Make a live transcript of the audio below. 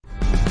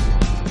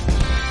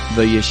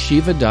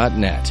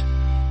theyeshiva.net.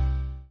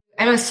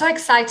 And I was so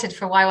excited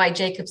for YY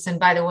Jacobson,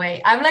 by the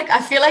way.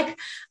 I feel like,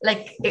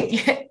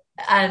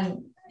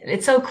 and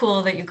it's so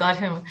cool that you got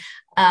him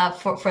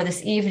for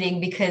this evening,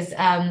 because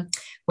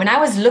when I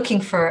was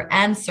looking for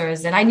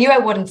answers, and I knew I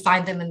wouldn't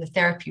find them in the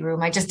therapy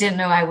room, I just didn't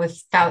know I would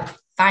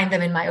find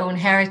them in my own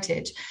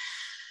heritage.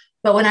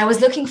 But when I was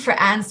looking for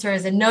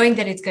answers and knowing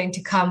that it's going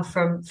to come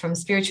from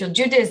spiritual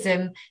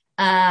Judaism,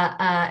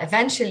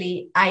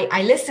 eventually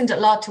I listened a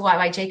lot to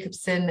YY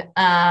Jacobson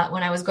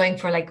when I was going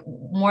for like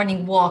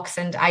morning walks,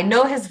 and I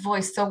know his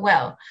voice so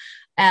well.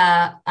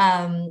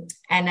 And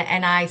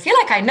I feel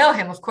like I know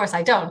him. Of course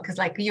I don't, because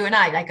like you and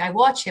I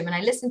watch him and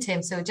I listen to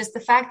him. So just the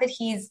fact that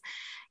he's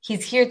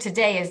here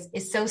today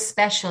is so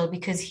special,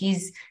 because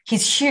he's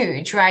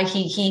huge, right?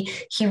 He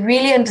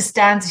really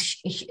understands,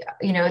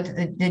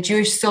 the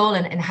Jewish soul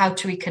and how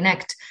to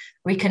reconnect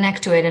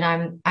to it.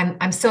 And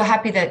I'm so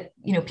happy that,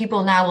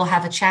 people now will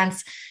have a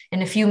chance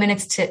in a few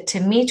minutes to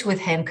meet with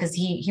him, because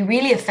he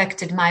really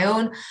affected my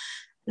own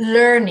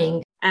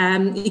learning.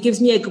 It gives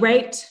me a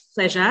great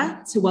pleasure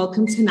to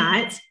welcome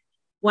tonight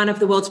one of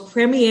the world's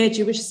premier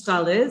Jewish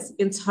scholars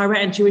in Torah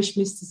and Jewish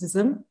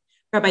mysticism,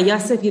 Rabbi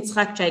Yosef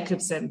Yitzchak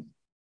Jacobson.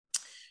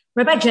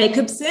 Rabbi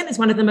Jacobson is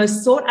one of the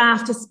most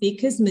sought-after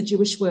speakers in the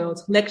Jewish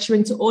world,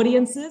 lecturing to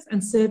audiences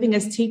and serving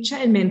as teacher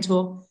and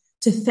mentor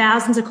to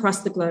thousands across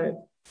the globe.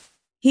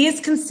 He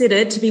is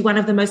considered to be one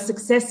of the most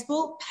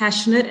successful,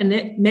 passionate,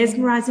 and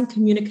mesmerizing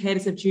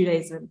communicators of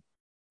Judaism,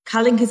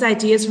 culling his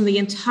ideas from the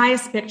entire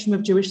spectrum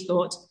of Jewish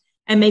thought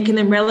and making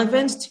them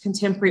relevant to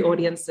contemporary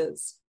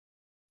audiences.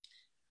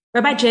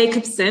 Rabbi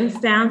Jacobson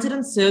founded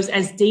and serves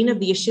as Dean of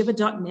the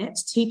Yeshiva.net,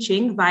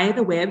 teaching via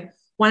the web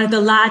one of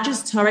the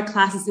largest Torah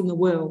classes in the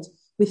world,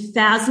 with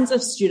thousands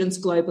of students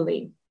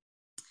globally.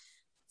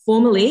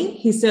 Formerly,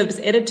 he served as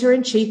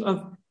editor-in-chief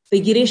of the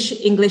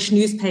Yiddish-English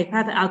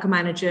newspaper, the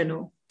Allgemeine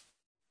Journal.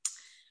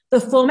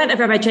 The format of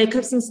Rabbi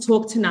Jacobson's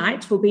talk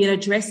tonight will be an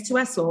address to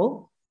us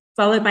all,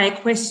 followed by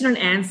a question and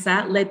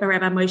answer led by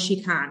Rabbi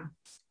Moshe Khan.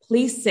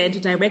 Please send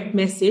a direct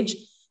message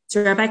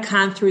to Rabbi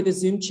Khan through the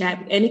Zoom chat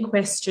with any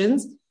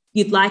questions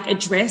you'd like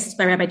addressed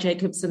by Rabbi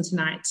Jacobson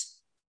tonight.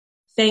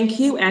 Thank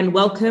you and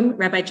welcome,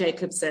 Rabbi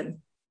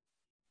Jacobson.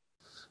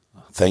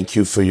 Thank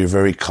you for your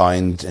very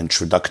kind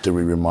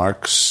introductory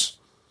remarks.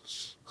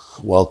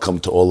 Welcome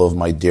to all of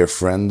my dear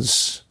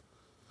friends,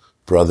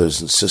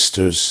 brothers and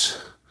sisters,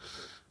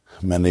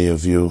 many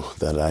of you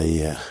that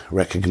I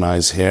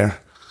recognize here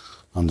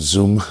on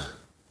Zoom,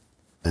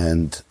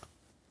 and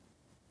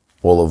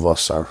all of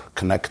us are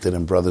connected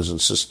and brothers and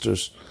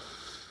sisters.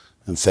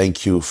 And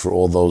thank you for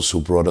all those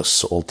who brought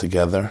us all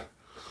together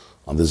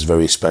on this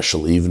very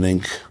special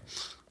evening.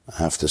 I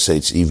have to say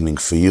it's evening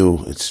for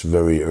you. It's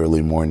very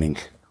early morning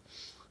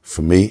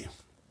for me.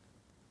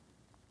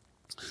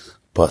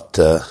 But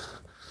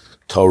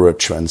Torah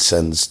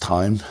transcends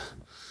time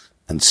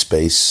and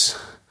space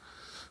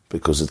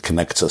because it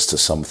connects us to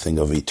something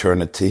of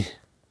eternity.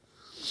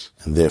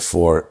 And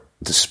therefore,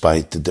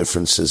 despite the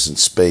differences in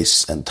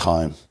space and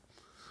time,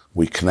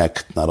 we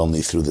connect not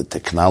only through the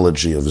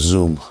technology of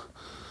Zoom,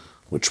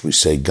 which we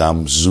say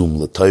Gam Zoom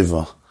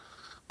L'Tova,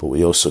 but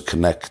we also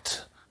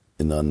connect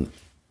in an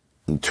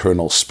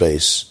internal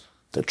space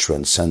that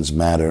transcends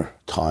matter,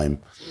 time,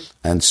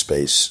 and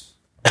space,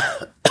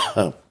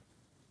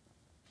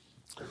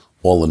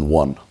 all in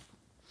one.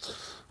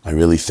 I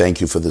really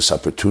thank you for this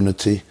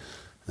opportunity,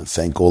 and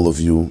thank all of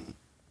you.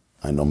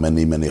 I know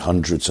many, many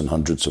hundreds and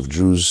hundreds of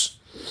Jews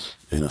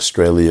in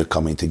Australia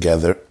coming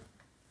together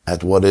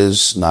at what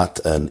is not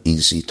an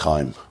easy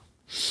time.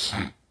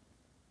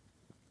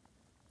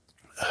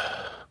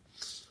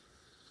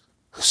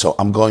 So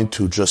I'm going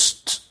to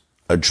just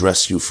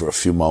address you for a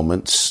few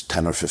moments,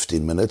 10 or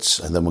 15 minutes,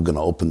 and then we're going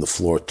to open the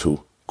floor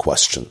to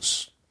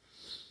questions.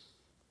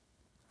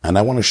 And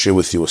I want to share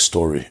with you a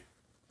story.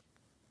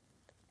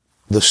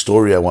 The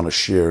story I want to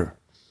share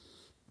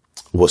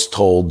was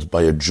told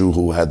by a Jew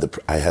who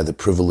I had the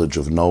privilege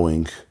of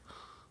knowing,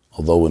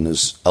 although in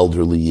his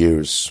elderly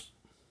years.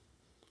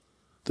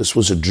 This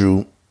was a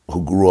Jew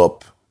who grew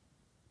up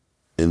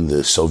in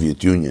the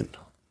Soviet Union.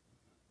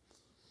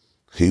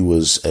 He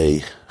was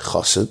a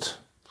chassid,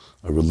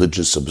 a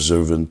religious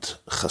observant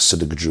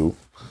Hasidic Jew.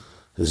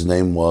 His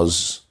name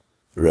was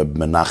Reb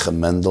Menachem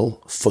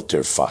Mendel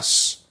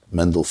Futterfass,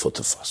 Mendel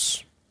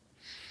Futterfass.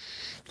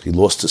 He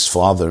lost his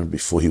father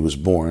before he was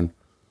born,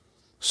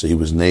 so he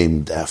was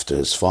named after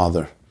his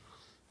father.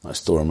 I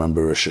still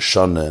remember Rosh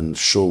Hashanah in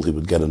Shul, he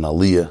would get an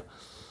aliyah,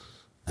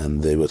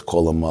 and they would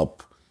call him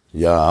up,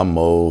 Ya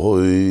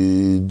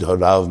Mohoid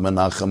Harav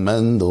Menachem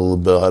Mendel,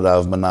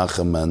 Beharav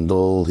Menachem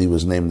Mendel. He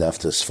was named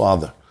after his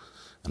father.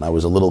 And I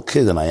was a little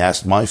kid, and I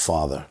asked my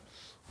father,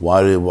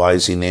 why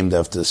is he named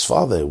after his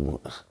father?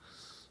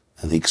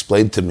 And he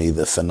explained to me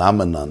the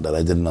phenomenon that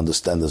I didn't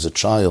understand as a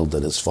child,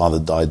 that his father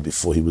died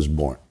before he was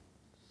born.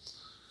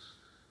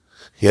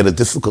 He had a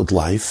difficult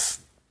life,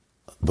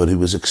 but he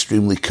was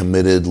extremely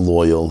committed,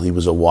 loyal. He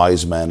was a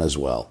wise man as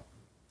well.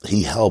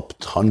 He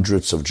helped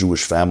hundreds of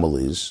Jewish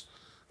families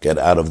get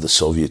out of the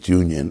Soviet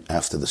Union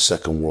after the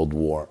Second World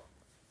War.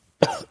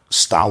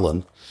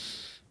 Stalin,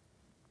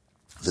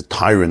 the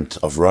tyrant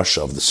of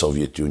Russia, of the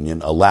Soviet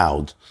Union,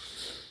 allowed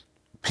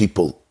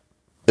people,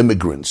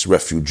 immigrants,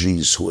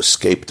 refugees who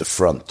escaped the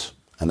front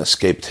and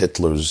escaped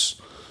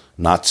Hitler's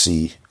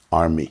Nazi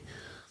army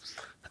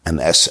and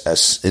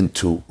SS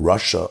into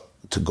Russia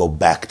to go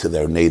back to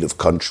their native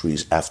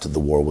countries after the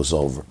war was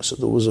over. So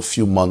there was a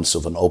few months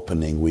of an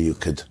opening where you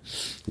could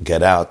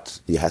get out.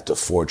 You had to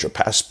forge a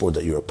passport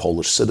that you're a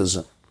Polish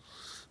citizen.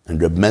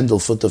 And Reb Mendel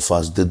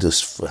Futerfas did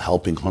this for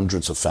helping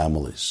hundreds of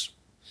families.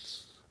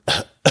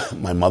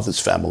 My mother's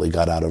family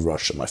got out of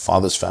Russia. My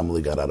father's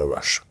family got out of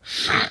Russia.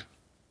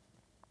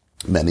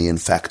 Many, in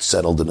fact,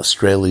 settled in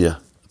Australia,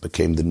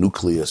 became the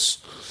nucleus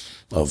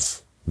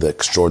of the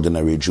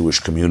extraordinary Jewish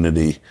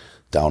community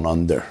down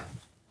under.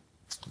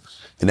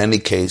 In any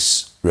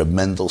case, Reb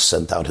Mendel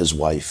sent out his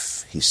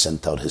wife. He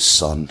sent out his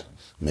son.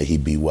 May he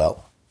be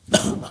well.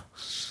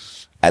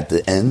 At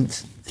the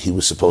end, he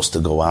was supposed to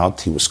go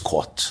out. He was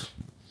caught.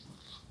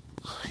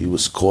 He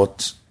was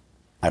caught,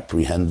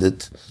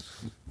 apprehended,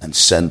 and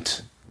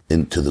sent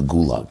into the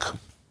Gulag.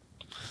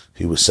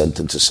 He was sent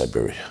into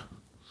Siberia.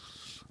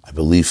 I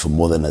believe for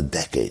more than a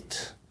decade.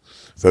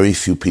 Very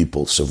few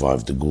people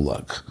survived the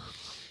Gulag.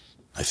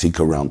 I think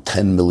around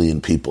 10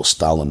 million people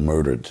Stalin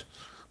murdered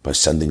by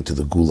sending to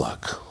the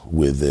Gulag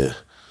with the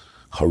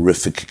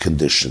horrific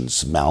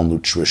conditions,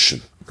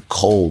 malnutrition, the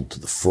cold,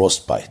 the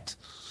frostbite,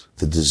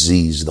 the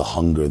disease, the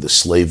hunger, the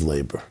slave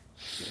labor.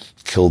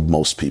 Killed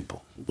most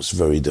people. It was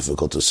very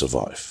difficult to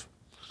survive.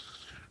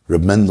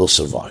 Reb Mendel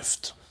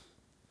survived.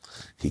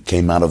 He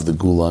came out of the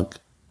Gulag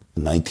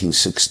in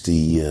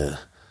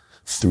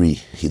 1963.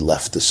 He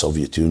left the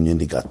Soviet Union.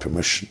 He got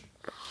permission.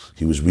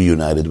 He was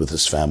reunited with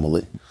his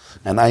family.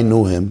 And I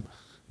knew him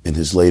in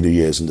his later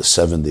years in the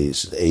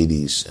 70s,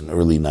 80s, and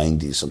early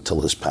 90s until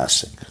his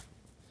passing.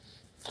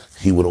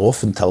 He would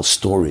often tell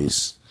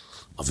stories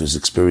of his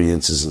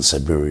experiences in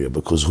Siberia,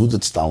 because who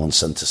did Stalin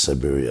send to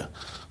Siberia?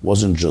 It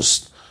wasn't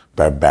just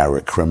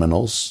barbaric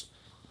criminals.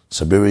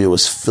 Siberia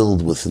was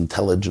filled with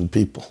intelligent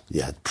people.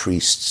 You had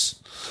priests,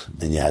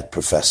 and you had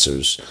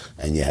professors,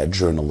 and you had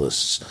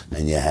journalists,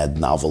 and you had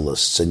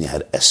novelists, and you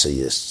had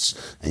essayists,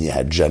 and you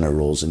had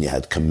generals, and you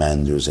had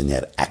commanders, and you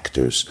had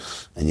actors,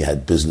 and you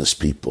had business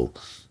people,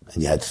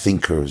 and you had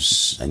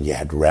thinkers, and you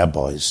had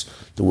rabbis.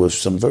 There were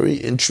some very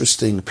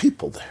interesting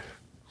people there.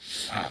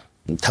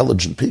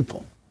 Intelligent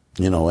people.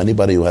 You know,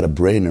 anybody who had a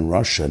brain in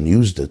Russia and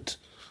used it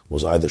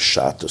was either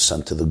shot or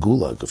sent to the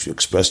Gulag. If you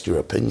expressed your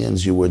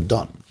opinions, you were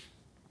done.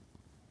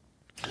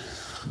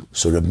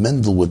 So Reb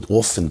Mendel would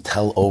often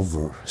tell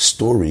over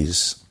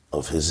stories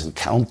of his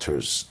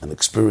encounters and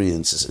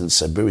experiences in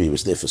Siberia. He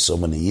was there for so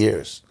many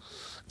years.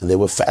 And they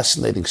were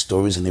fascinating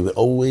stories, and he would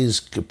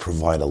always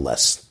provide a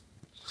lesson.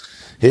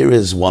 Here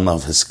is one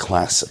of his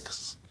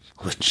classics,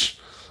 which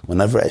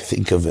whenever I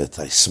think of it,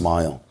 I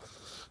smile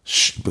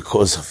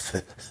because of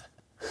it.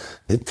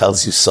 It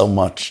tells you so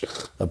much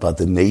about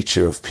the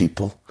nature of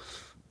people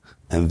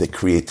and the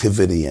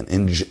creativity and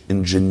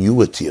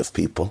ingenuity of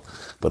people,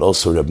 but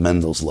also Reb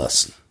Mendel's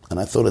lesson. And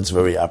I thought it's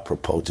very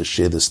apropos to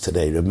share this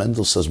today. Reb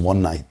Mendel says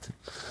one night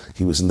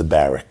he was in the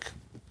barrack.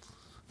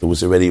 There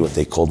was already what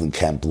they called in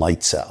camp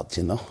lights out,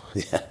 you know?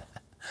 Yeah.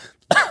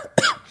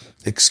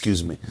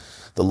 Excuse me.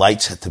 The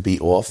lights had to be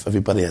off.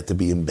 Everybody had to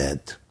be in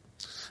bed.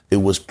 It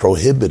was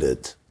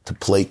prohibited to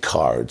play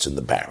cards in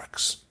the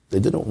barracks. They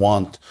didn't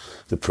want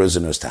the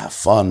prisoners to have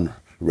fun.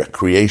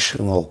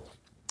 Recreational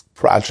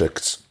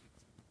projects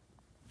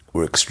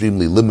were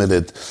extremely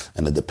limited,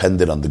 and it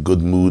depended on the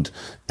good mood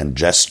and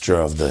gesture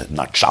of the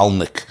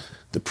nachalnik,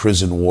 the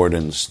prison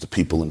wardens, the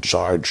people in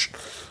charge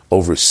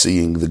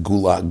overseeing the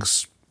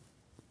gulags.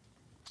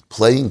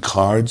 Playing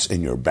cards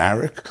in your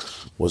barrack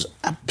was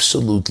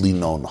absolutely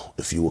no-no.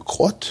 If you were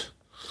caught,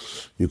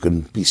 you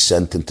could be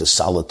sent into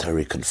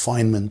solitary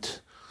confinement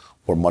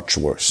or much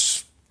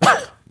worse.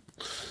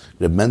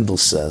 Reb Mendel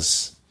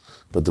says,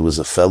 but there was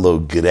a fellow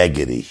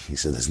Gregory. He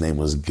said his name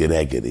was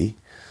Gregory.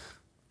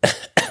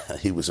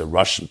 He was a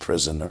Russian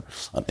prisoner,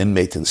 an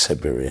inmate in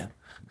Siberia.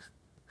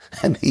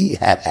 And he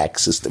had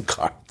access to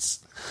cards.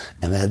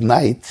 And at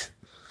night,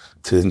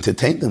 to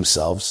entertain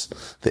themselves,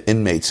 the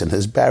inmates in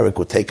his barrack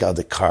would take out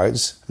the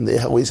cards, and they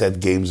always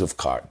had games of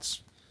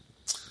cards.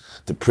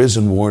 The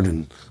prison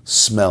warden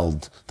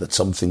smelled that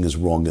something is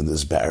wrong in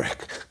this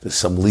barrack. There's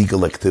some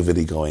legal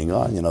activity going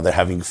on. You know, they're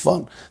having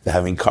fun. They're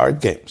having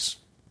card games.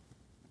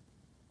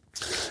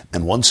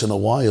 And once in a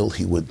while,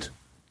 he would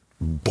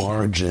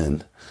barge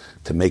in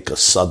to make a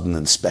sudden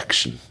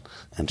inspection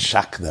and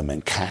shock them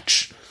and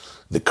catch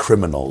the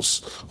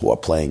criminals who are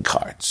playing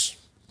cards.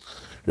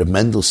 Reb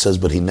Mendel says,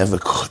 but he never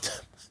caught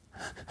them.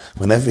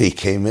 Whenever he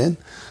came in,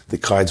 the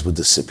cards would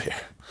disappear.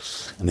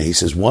 And he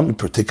says, one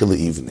particular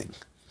evening,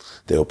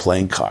 they were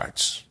playing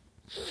cards.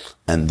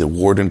 And the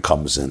warden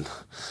comes in.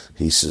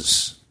 He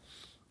says,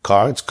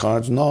 cards?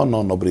 No,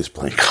 nobody's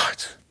playing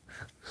cards.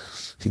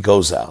 He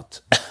goes out.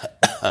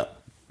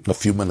 A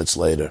few minutes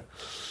later,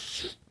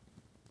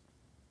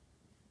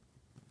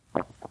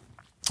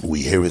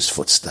 we hear his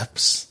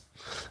footsteps.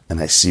 And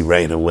I see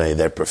right away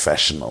they're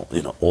professional.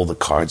 All the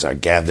cards are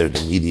gathered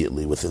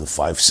immediately within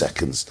 5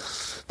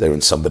 seconds. They're in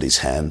somebody's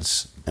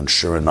hands. And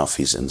sure enough,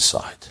 he's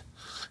inside.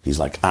 He's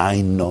like,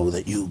 I know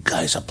that you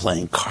guys are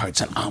playing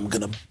cards and I'm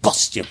going to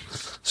bust you.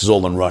 This is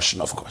all in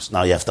Russian, of course.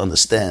 Now you have to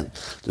understand,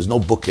 there's no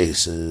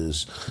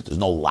bookcases, there's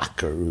no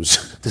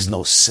lockers, there's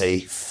no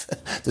safe,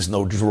 there's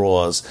no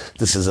drawers.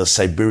 This is a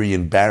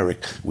Siberian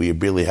barrack where you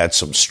barely had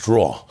some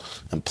straw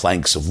and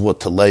planks of wood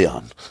to lay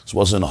on. This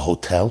wasn't a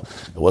hotel.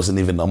 It wasn't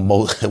even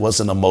it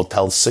wasn't a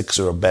Motel 6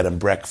 or a bed and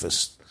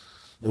breakfast.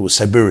 It was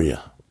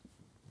Siberia.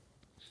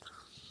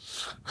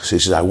 So he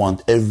says, I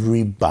want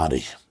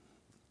everybody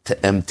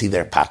to empty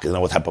their pockets. I don't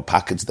know what type of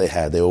pockets they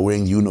had. They were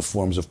wearing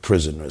uniforms of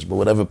prisoners, but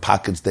whatever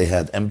pockets they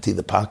had, empty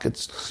the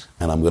pockets,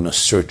 and I'm going to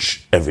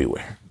search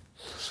everywhere.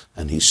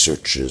 And he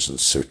searches and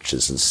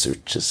searches and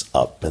searches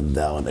up and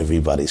down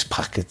everybody's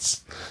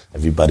pockets,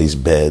 everybody's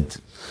bed.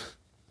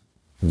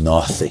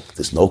 Nothing.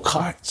 There's no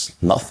cards.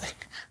 Nothing.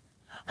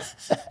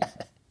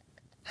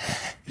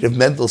 Rav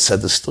Mendel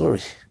said the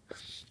story.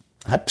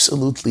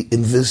 Absolutely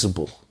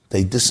invisible.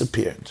 They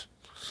disappeared.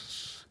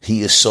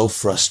 He is so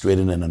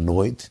frustrated and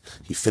annoyed.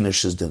 He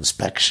finishes the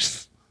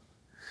inspection.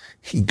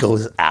 He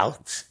goes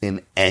out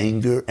in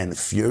anger and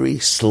fury,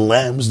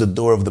 slams the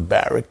door of the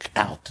barrack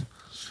out.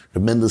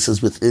 Rav Mendel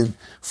says within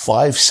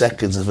 5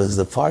 seconds of his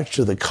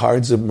departure, the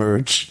cards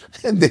emerge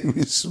and they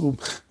resume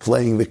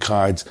playing the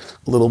cards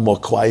a little more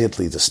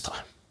quietly this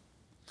time.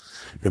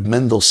 Rav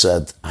Mendel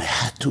said, I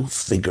had to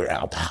figure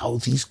out how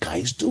these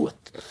guys do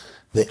it.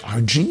 They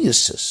are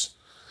geniuses.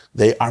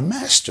 They are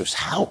masters.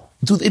 How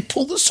do they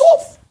pull this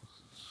off?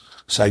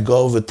 So I go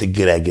over to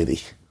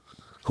Gregory,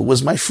 who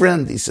was my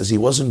friend. He says he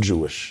wasn't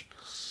Jewish,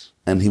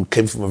 and he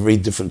came from a very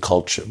different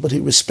culture, but he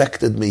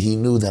respected me. He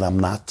knew that I'm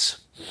not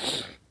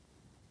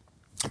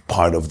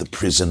part of the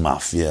prison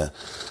mafia.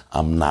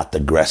 I'm not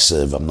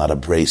aggressive. I'm not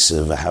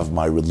abrasive. I have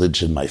my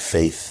religion, my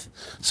faith.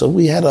 So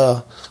we had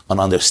an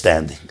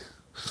understanding.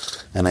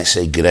 And I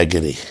say,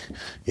 Gregory,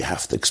 you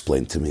have to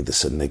explain to me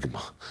this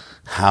enigma.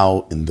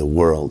 How in the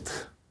world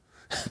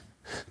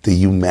do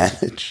you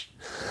manage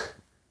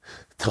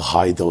to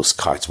hide those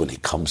cards when he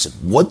comes in?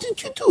 What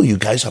did you do? You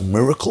guys are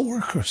miracle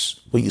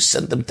workers. Well, you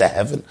send them to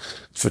heaven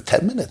for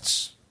 10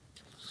 minutes.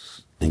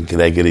 And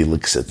Gregory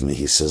looks at me.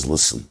 He says,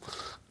 listen,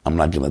 I'm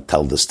not going to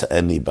tell this to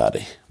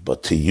anybody,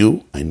 but to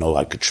you, I know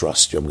I could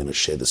trust you. I'm going to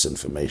share this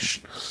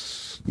information.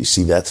 You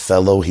see that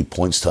fellow? He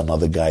points to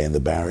another guy in the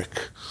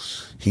barrack.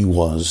 He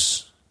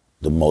was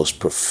the most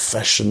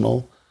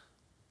professional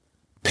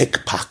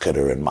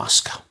pickpocketer in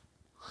Moscow.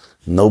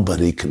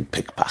 Nobody can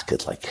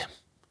pickpocket like him.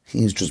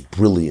 He's just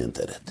brilliant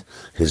at it.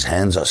 His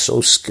hands are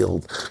so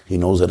skilled. He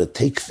knows how to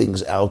take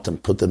things out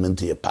and put them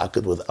into your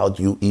pocket without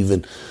you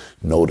even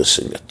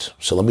noticing it.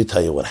 So let me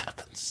tell you what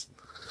happens.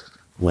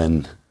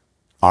 When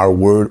our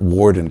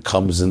warden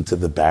comes into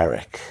the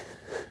barrack,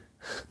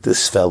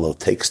 this fellow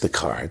takes the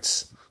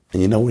cards,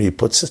 and you know where he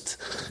puts it?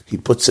 He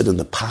puts it in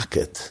the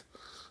pocket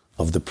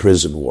of the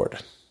prison warden.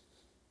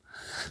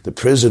 The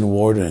prison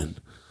warden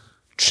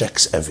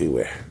checks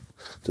everywhere.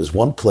 There's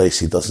one place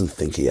he doesn't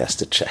think he has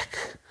to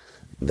check.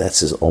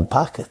 That's his own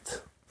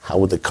pocket. How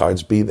would the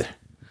cards be there?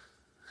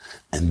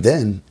 And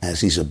then,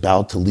 as he's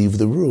about to leave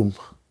the room,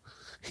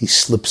 he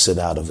slips it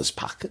out of his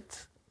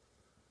pocket.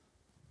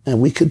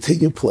 And we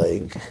continue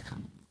playing.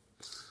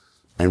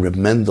 And Reb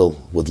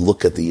Mendel would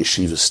look at the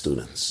yeshiva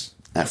students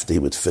after he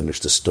would finish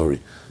the story.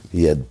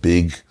 He had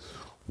big,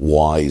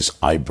 wise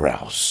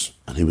eyebrows,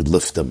 and he would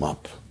lift them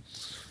up.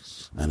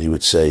 And he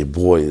would say,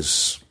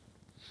 boys,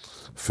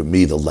 for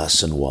me the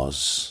lesson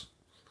was,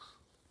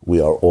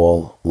 we are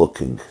all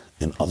looking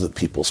in other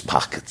people's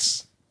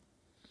pockets.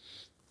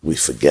 We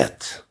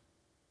forget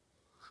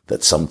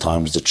that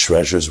sometimes the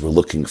treasures we're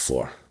looking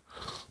for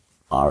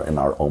are in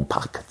our own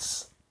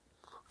pockets.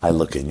 I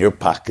look in your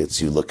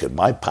pockets, you look in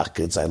my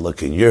pockets, I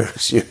look in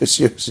yours,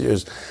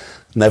 yours.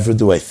 Never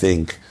do I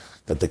think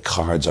that the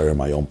cards are in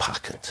my own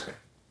pocket.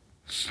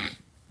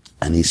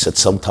 And he said,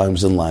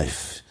 sometimes in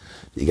life,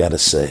 you got to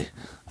say,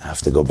 I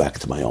have to go back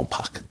to my own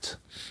pocket.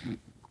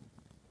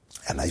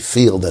 And I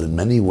feel that in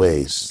many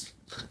ways,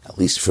 at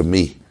least for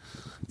me,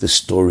 this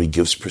story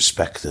gives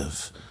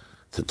perspective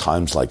to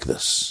times like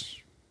this.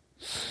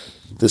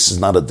 This is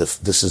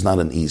not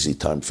an easy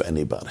time for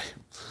anybody.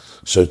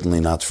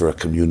 Certainly not for a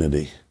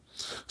community.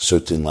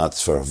 Certainly not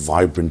for a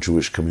vibrant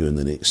Jewish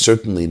community.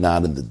 Certainly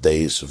not in the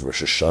days of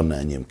Rosh Hashanah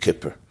and Yom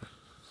Kippur,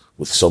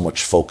 with so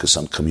much focus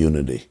on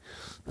community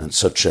and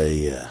such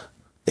a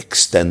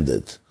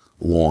extended,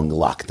 long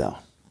lockdown.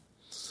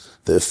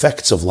 The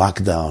effects of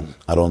lockdown,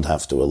 I don't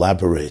have to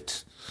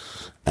elaborate,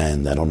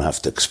 and I don't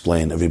have to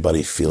explain.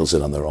 Everybody feels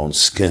it on their own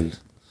skin.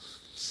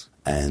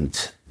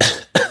 And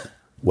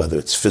whether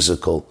it's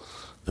physical,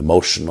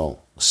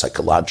 emotional,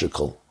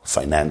 psychological,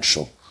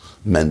 financial,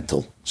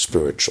 mental,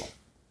 spiritual.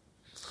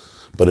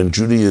 But in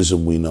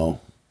Judaism, we know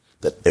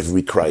that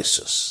every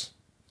crisis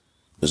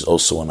is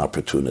also an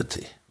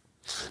opportunity.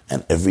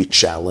 And every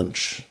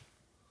challenge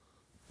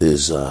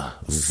is a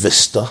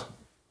vista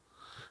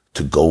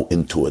to go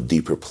into a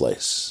deeper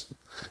place.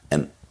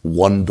 And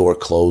one door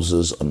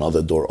closes,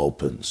 another door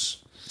opens.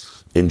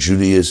 In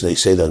Judaism, they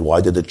say that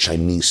why did the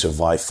Chinese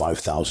survive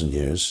 5,000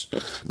 years?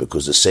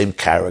 Because the same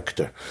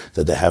character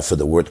that they have for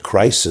the word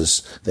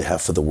crisis, they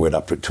have for the word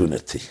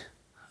opportunity.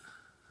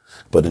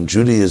 But in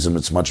Judaism,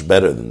 it's much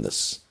better than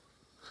this.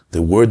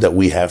 The word that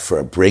we have for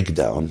a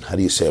breakdown, how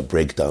do you say a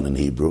breakdown in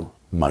Hebrew?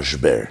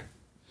 Mashber.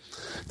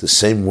 The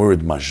same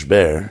word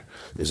mashber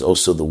is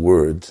also the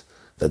word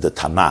that the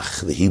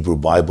Tanakh, the Hebrew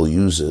Bible,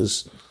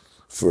 uses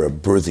for a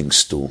birthing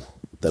stool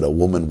that a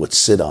woman would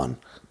sit on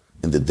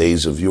in the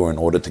days of yore in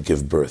order to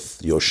give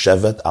birth.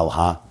 Yoshevet al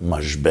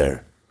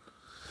ha-mashber.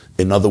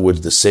 In other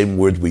words, the same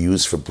word we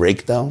use for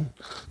breakdown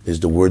is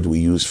the word we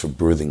use for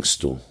birthing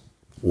stool.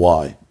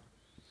 Why?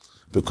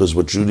 Because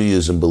what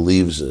Judaism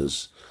believes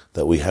is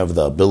that we have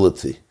the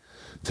ability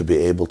to be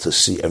able to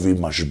see every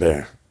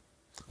mashber.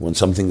 When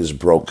something is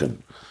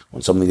broken,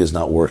 when something is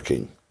not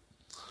working,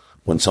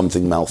 when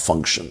something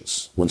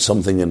malfunctions, when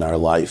something in our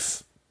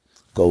life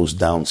goes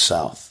down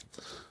south,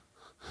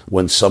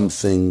 when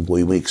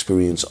we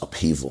experience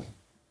upheaval,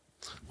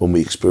 when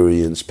we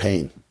experience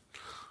pain.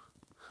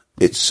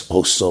 It's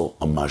also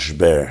a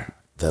mashber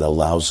that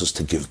allows us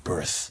to give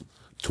birth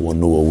to a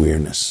new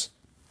awareness,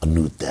 a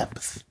new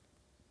depth,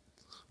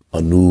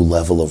 a new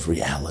level of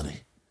reality.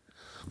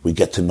 We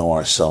get to know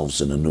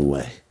ourselves in a new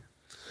way.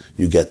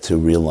 You get to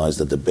realize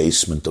that the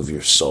basement of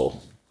your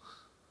soul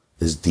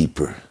is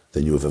deeper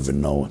than you have ever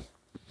known.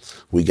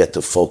 We get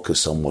to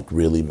focus on what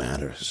really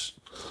matters.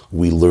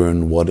 We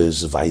learn what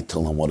is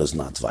vital and what is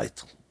not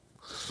vital.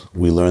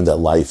 We learn that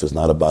life is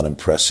not about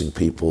impressing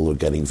people or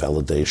getting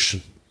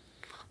validation,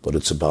 but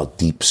it's about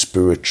deep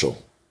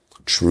spiritual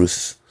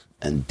truth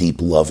and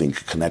deep loving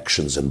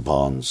connections and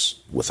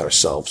bonds with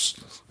ourselves,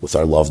 with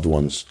our loved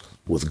ones,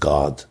 with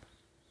God,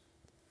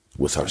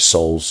 with our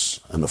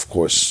souls, and of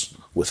course,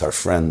 with our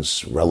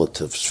friends,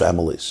 relatives,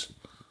 families.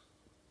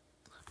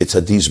 It's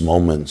at these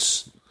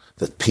moments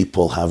that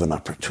people have an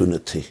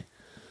opportunity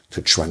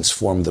to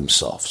transform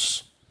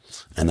themselves.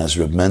 And as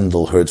Reb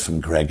Mendel heard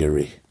from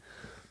Gregory,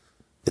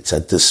 it's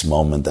at this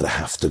moment that I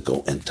have to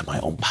go into my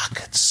own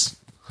pockets.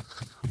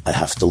 I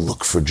have to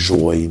look for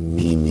joy,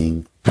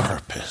 meaning,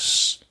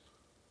 purpose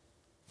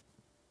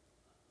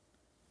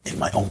in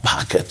my own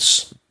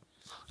pockets.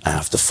 I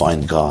have to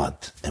find God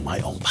in my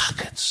own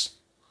pockets.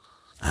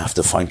 I have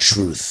to find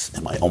truth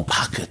in my own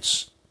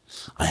pockets.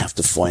 I have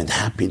to find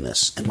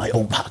happiness in my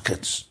own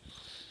pockets.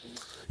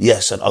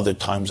 Yes, at other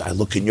times I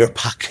look in your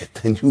pocket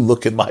and you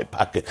look in my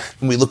pocket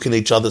and we look in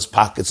each other's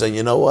pockets, and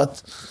you know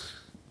what?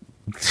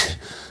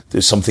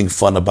 There's something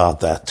fun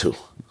about that too.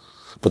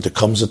 But there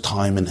comes a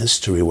time in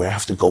history where I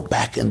have to go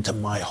back into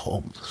my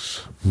home,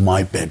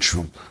 my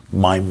bedroom,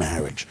 my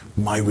marriage,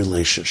 my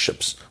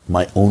relationships,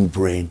 my own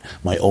brain,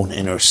 my own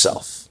inner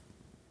self,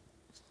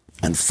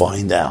 and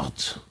find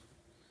out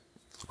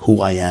who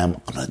I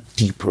am on a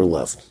deeper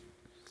level.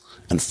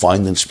 And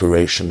find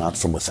inspiration not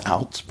from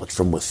without, but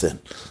from within.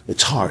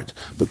 It's hard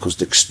because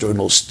the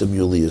external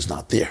stimuli is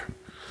not there.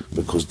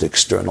 Because the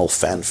external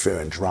fanfare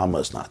and drama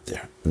is not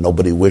there.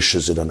 Nobody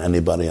wishes it on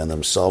anybody, on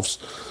themselves.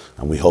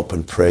 And we hope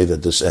and pray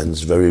that this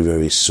ends very,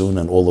 very soon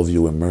and all of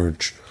you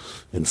emerge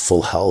in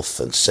full health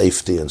and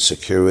safety and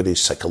security,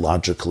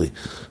 psychologically,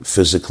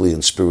 physically,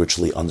 and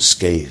spiritually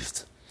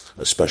unscathed.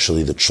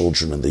 Especially the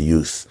children and the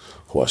youth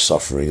who are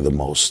suffering the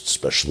most,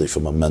 especially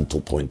from a mental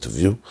point of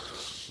view.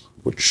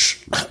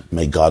 Which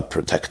may God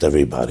protect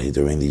everybody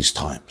during these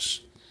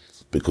times.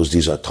 Because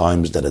these are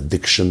times that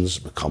addictions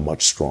become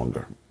much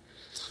stronger.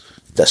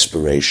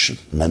 Desperation,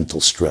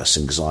 mental stress,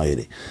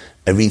 anxiety.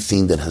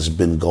 Everything that has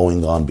been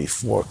going on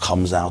before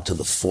comes out to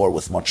the fore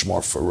with much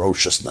more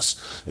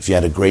ferociousness. If you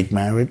had a great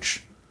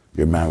marriage,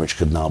 your marriage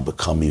could now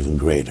become even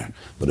greater.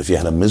 But if you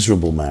had a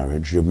miserable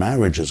marriage, your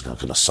marriage is going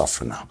to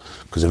suffer now.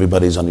 Because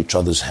everybody's on each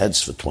other's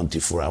heads for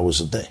 24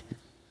 hours a day.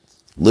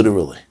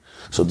 Literally.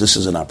 So this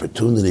is an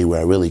opportunity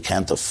where I really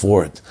can't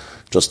afford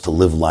just to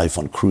live life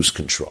on cruise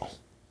control.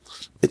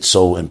 It's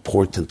so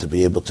important to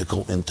be able to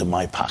go into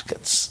my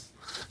pockets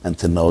and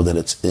to know that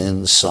it's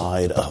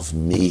inside of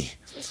me.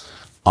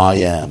 I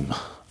am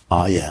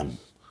a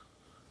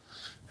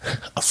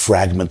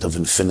fragment of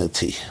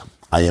infinity.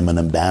 I am an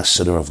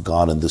ambassador of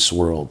God in this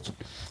world.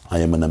 I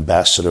am an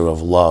ambassador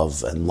of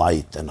love and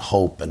light and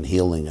hope and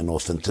healing and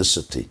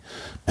authenticity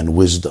and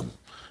wisdom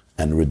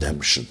and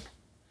redemption.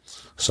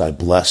 So I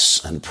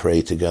bless and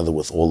pray together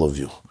with all of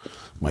you,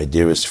 my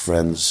dearest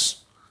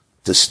friends,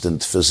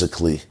 distant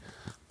physically,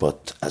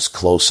 but as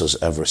close as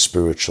ever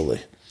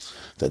spiritually,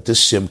 that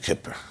this Yom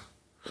Kippur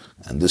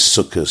and this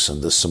Sukkot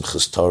and this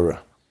Simchas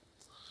Torah,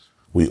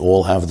 we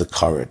all have the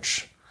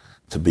courage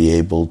to be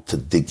able to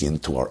dig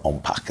into our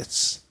own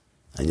pockets.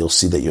 And you'll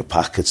see that your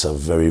pockets are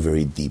very,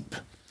 very deep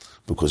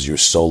because your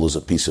soul is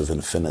a piece of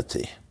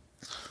infinity.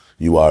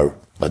 You are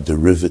a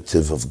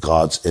derivative of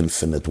God's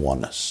infinite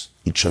oneness.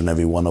 Each and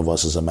every one of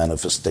us is a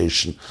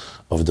manifestation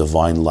of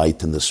divine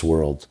light in this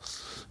world.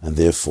 And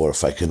therefore,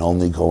 if I can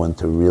only go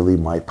into really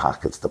my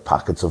pockets, the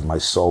pockets of my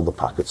soul, the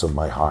pockets of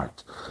my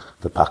heart,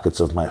 the pockets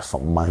of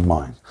my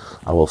mind,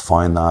 I will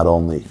find not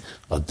only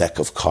a deck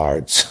of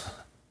cards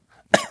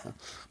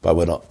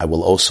but I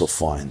will also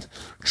find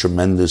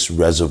tremendous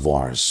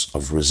reservoirs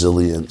of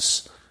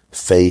resilience,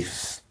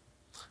 faith,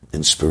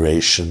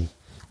 inspiration,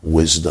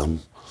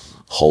 wisdom,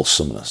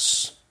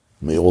 wholesomeness.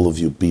 May all of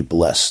you be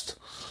blessed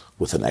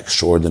with an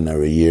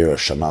extraordinary year, a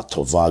Shana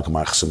Tova,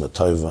 Gmar Chesima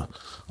Tova,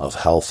 of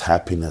health,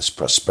 happiness,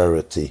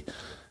 prosperity,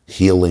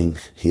 healing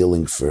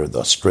for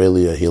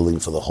Australia, healing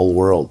for the whole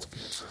world,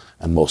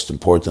 and most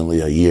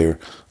importantly, a year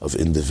of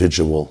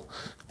individual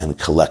and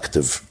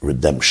collective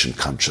redemption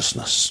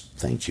consciousness.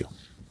 Thank you.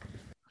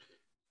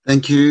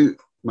 Thank you,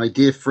 my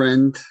dear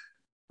friend,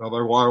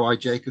 Rabbi Y.Y.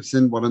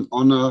 Jacobson. What an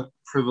honor,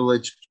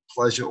 privilege,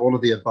 pleasure, all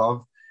of the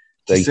above.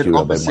 Thank you,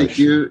 Rabbi opposite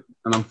you,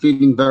 and I'm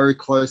feeling very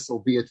close,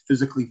 albeit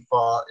physically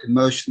far,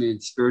 emotionally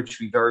and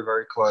spiritually very,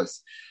 very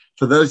close.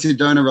 For those who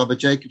don't know, Rabbi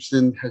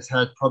Jacobson has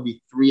had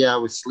probably 3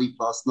 hours sleep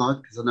last night,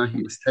 because I know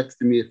he was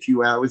texting me a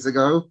few hours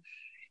ago,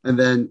 and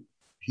then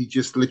he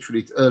just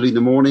literally, it's early in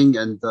the morning,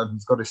 and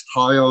he's got his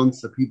tie on,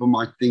 so people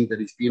might think that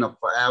he's been up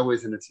for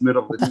hours and it's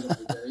middle of the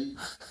day.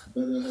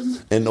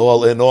 But, in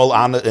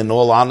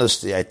all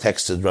honesty, I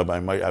texted Rabbi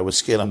Mike. I was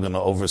scared I'm going to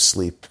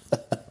oversleep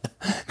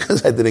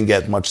because I didn't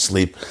get much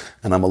sleep,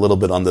 and I'm a little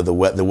bit under the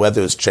weather. The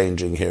weather is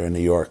changing here in New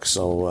York,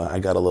 so I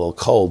got a little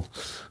cold.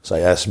 So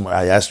I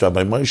asked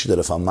Rabbi Moshe that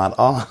if I'm not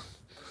on,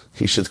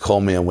 he should call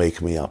me and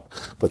wake me up.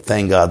 But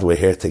thank God we're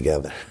here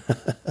together.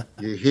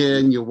 You're here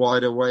and you're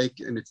wide awake,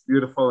 and it's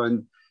beautiful.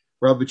 And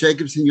Rabbi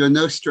Jacobson, you're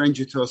no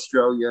stranger to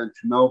Australia and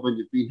to Melbourne.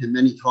 You've been here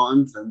many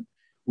times, and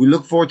we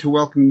look forward to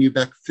welcoming you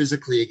back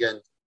physically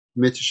again,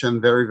 Mitzvah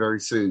Shem, very,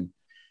 very soon.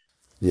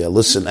 Yeah,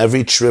 listen,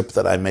 every trip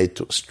that I made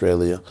to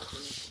Australia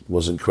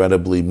was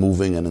incredibly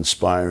moving and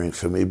inspiring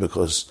for me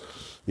because,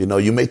 you know,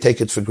 you may take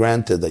it for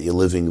granted that you're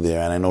living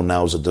there, and I know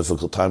now is a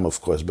difficult time,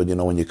 of course, but, you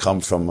know, when you come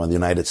from the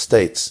United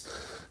States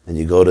and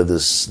you go to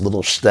this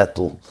little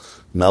shtetl,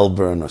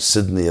 Melbourne or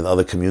Sydney and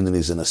other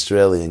communities in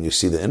Australia, and you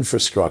see the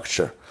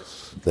infrastructure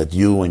that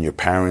you and your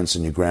parents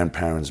and your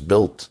grandparents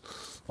built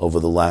over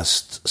the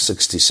last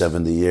 60,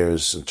 70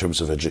 years in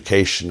terms of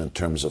education, in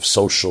terms of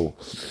social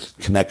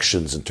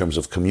connections, in terms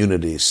of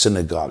communities,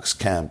 synagogues,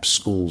 camps,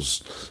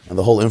 schools, and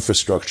the whole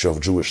infrastructure of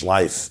Jewish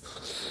life.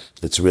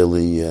 It's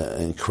really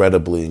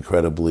incredibly,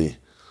 incredibly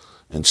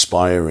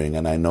inspiring.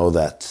 And I know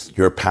that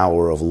your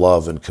power of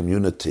love and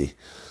community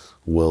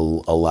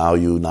will allow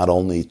you not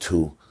only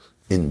to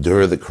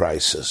endure the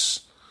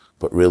crisis,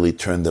 but really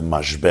turn the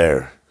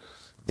mashber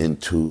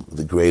into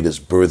the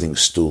greatest birthing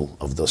stool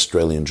of the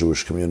Australian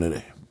Jewish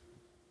community.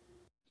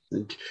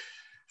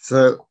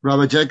 So,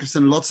 Rabbi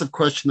Jacobson, lots of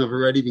questions have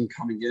already been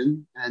coming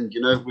in. And, you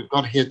know, we've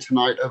got here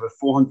tonight over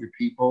 400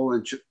 people.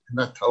 And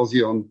that tells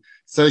you on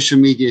social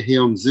media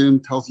here on Zoom,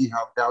 tells you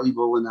how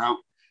valuable and how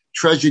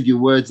treasured your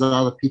words are.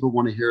 Other people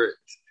want to hear it.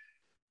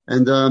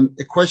 And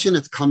a question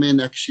that's come in,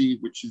 actually,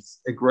 which is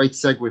a great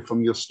segue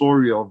from your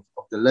story of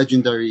the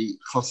legendary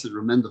Chassid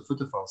Remender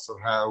Futterfall. So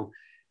how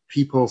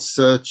people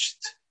searched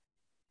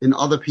in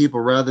other people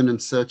rather than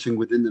searching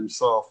within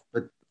themselves.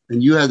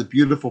 And you had a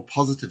beautiful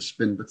positive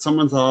spin, but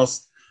someone's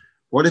asked,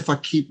 what if I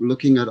keep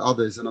looking at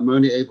others and I'm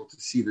only able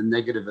to see the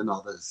negative in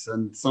others?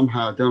 And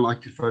somehow I don't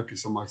like to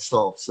focus on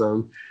myself.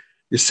 So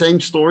the same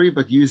story,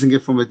 but using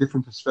it from a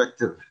different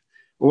perspective.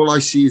 All I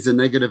see is the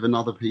negative in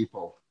other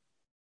people.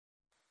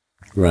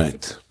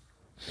 Right.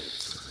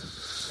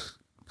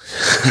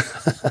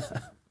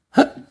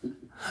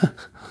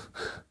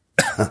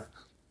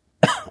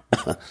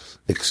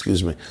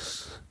 Excuse me.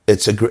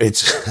 It's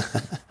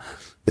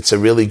a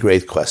really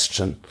great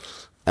question,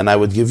 and I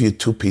would give you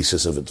two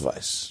pieces of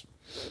advice.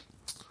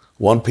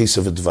 One piece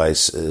of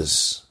advice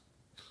is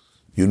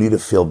you need to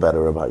feel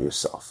better about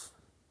yourself.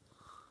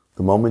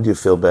 The moment you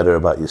feel better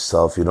about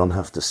yourself, you don't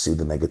have to see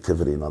the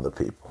negativity in other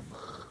people.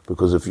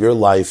 Because if your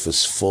life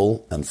is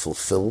full and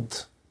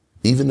fulfilled,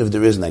 even if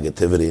there is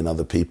negativity in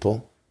other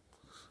people,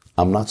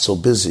 I'm not so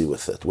busy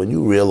with it. When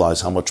you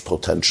realize how much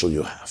potential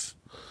you have,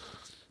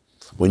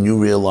 when you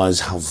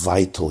realize how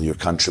vital your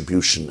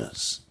contribution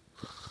is,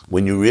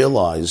 when you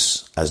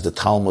realize, as the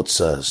Talmud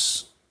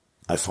says,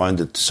 I find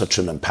it such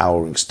an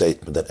empowering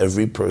statement that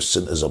every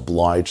person is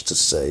obliged to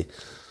say,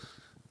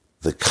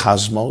 the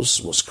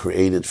cosmos was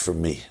created for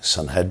me.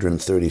 Sanhedrin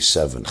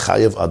 37.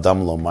 Chayev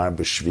Adam lomar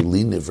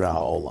b'shvili nivra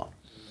ha'olam.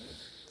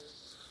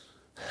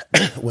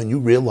 When you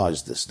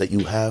realize this, that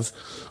you have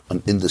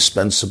an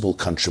indispensable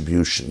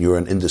contribution, you're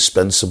an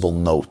indispensable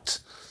note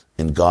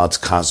in God's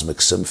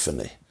cosmic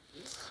symphony.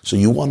 So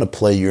you want to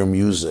play your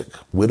music.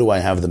 Where do I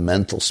have the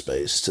mental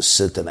space to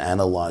sit and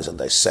analyze and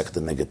dissect the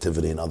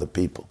negativity in other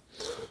people?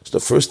 So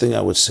the first thing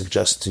I would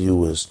suggest to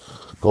you is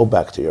go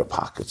back to your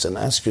pockets and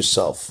ask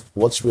yourself,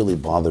 what's really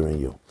bothering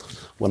you?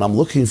 When I'm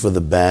looking for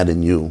the bad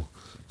in you,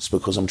 it's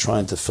because I'm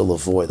trying to fill a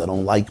void. I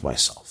don't like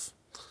myself.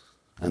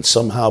 And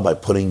somehow by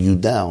putting you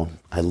down,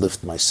 I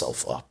lift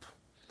myself up.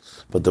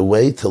 But the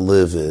way to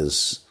live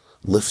is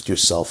lift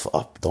yourself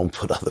up. Don't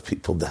put other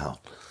people down.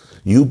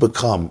 You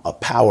become a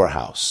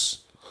powerhouse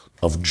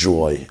of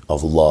joy,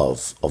 of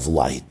love, of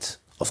light,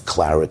 of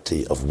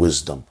clarity, of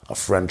wisdom, of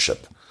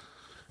friendship.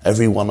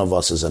 Every one of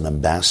us is an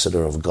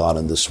ambassador of God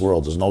in this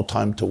world. There's no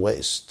time to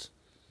waste.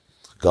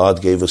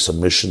 God gave us a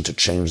mission to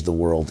change the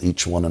world,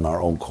 each one in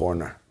our own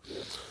corner.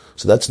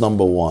 So that's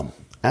number one.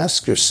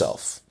 Ask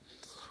yourself,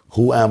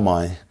 who am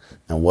I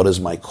and what is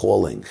my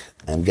calling?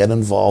 And get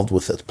involved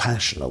with it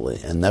passionately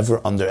and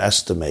never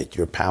underestimate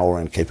your power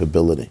and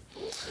capability.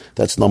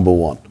 That's number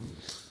one.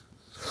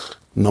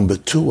 Number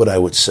two, what I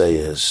would say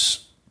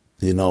is,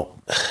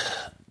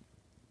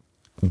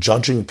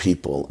 judging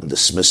people and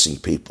dismissing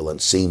people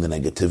and seeing the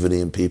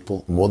negativity in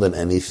people, more than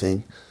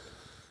anything,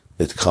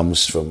 it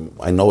comes from,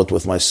 I know it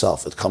with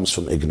myself, it comes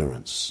from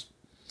ignorance.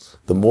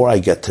 The more I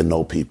get to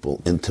know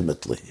people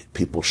intimately,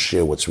 people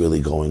share what's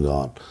really going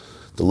on,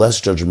 the less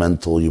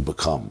judgmental you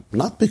become.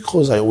 Not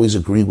because I always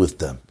agree with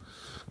them,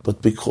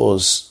 but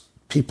because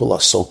people are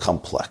so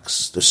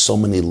complex. There's so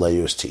many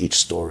layers to each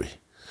story.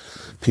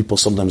 People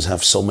sometimes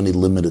have so many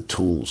limited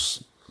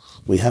tools.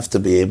 We have to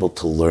be able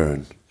to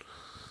learn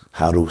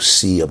how to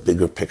see a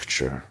bigger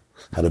picture,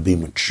 how to be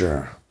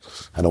mature,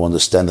 how to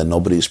understand that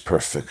nobody's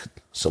perfect.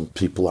 Some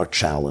people are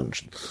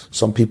challenged.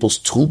 Some people's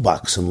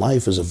toolbox in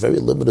life is a very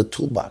limited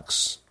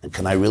toolbox. And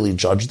can I really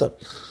judge them?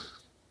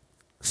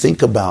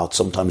 Think about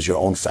sometimes your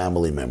own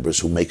family members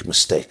who make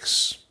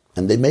mistakes,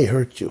 and they may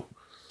hurt you.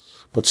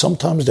 But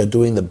sometimes they're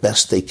doing the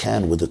best they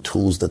can with the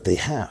tools that they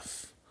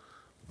have.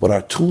 But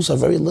our tools are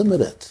very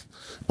limited.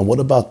 And what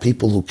about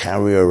people who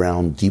carry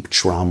around deep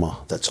trauma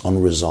that's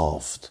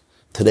unresolved?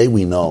 Today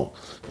we know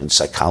in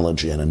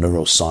psychology and in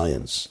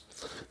neuroscience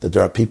that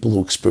there are people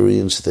who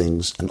experience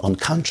things and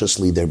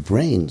unconsciously their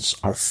brains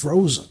are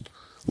frozen.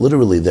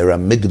 Literally, their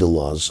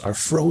amygdalas are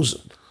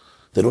frozen.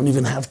 They don't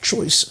even have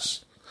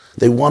choices.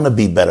 They want to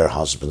be better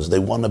husbands. They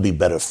want to be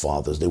better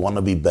fathers. They want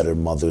to be better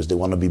mothers. They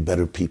want to be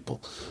better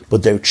people.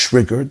 But they're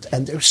triggered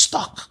and they're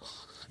stuck.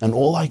 And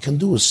all I can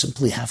do is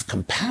simply have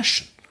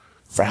compassion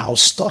for how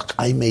stuck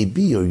I may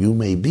be or you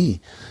may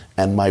be.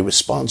 And my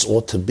response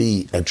ought to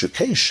be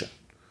education.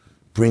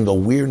 Bring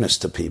awareness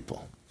to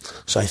people.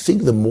 So I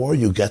think the more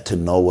you get to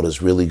know what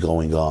is really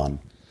going on,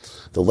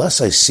 the less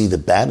I see the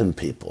bad in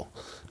people,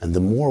 and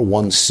the more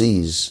one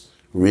sees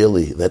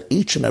really that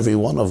each and every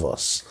one of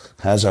us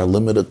has our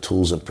limited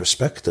tools and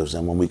perspectives,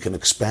 and when we can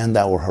expand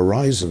our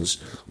horizons,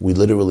 we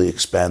literally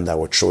expand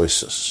our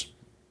choices.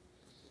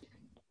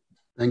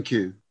 Thank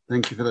you.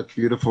 Thank you for that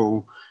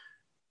beautiful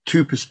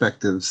two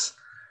perspectives.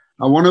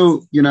 I want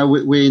to,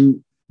 we're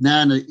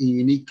now in a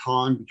unique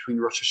time between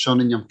Rosh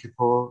Hashanah and Yom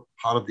Kippur,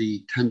 part of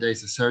the 10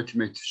 days of Aseret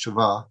Yemei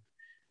Teshuvah.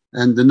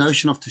 And the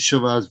notion of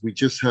Teshuvah, as we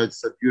just heard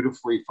so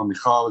beautifully from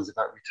Michal, is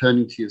about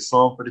returning to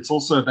yourself, but it's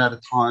also about a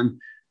time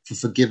for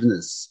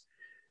forgiveness.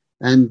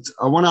 And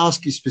I want to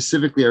ask you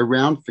specifically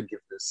around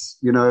forgiveness.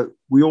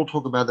 We all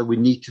talk about that we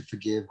need to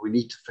forgive, we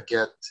need to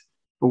forget.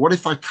 But what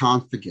if I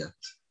can't forget?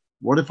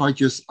 What if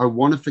I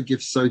want to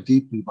forgive so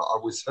deeply, but I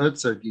was hurt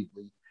so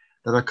deeply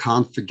that I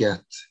can't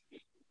forget?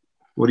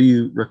 What do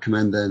you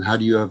recommend then? How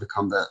do you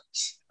overcome that?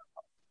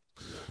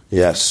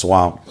 Yes,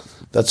 wow.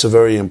 That's a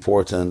very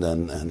important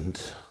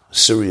and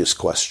serious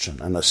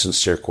question and a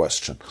sincere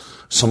question.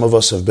 Some of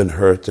us have been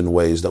hurt in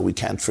ways that we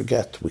can't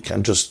forget. We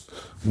can't just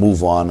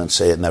move on and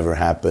say it never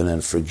happened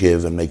and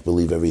forgive and make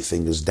believe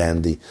everything is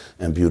dandy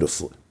and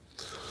beautiful.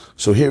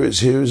 So here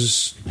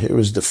is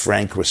the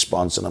frank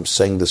response, and I'm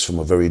saying this from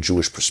a very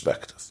Jewish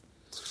perspective.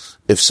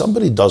 If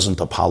somebody doesn't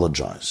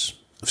apologize,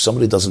 if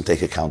somebody doesn't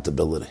take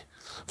accountability,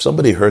 if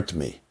somebody hurt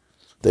me,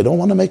 they don't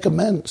want to make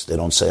amends. They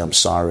don't say, I'm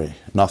sorry,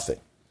 nothing.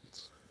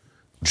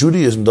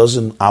 Judaism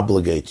doesn't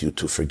obligate you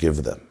to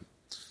forgive them.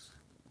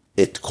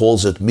 It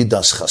calls it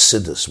midas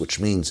chasidus, which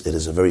means it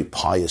is a very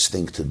pious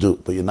thing to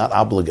do, but you're not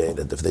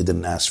obligated if they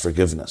didn't ask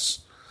forgiveness.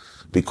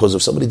 Because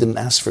if somebody didn't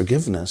ask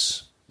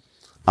forgiveness,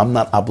 I'm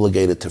not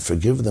obligated to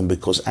forgive them,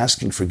 because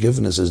asking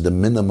forgiveness is the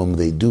minimum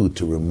they do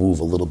to remove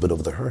a little bit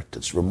of the hurt.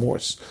 It's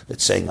remorse.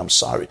 It's saying, I'm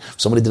sorry.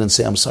 If somebody didn't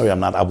say, I'm sorry, I'm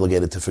not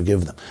obligated to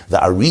forgive them. The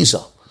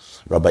Arizal,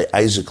 Rabbi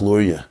Isaac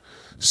Luria,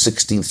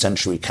 16th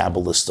century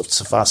Kabbalist of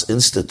Tzfas,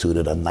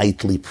 instituted a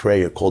nightly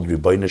prayer called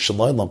Ribono Shel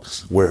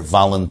Olam, where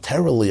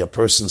voluntarily a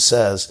person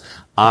says,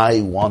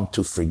 I want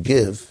to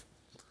forgive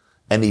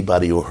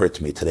anybody who hurt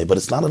me today. But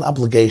it's not an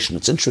obligation.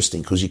 It's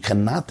interesting because you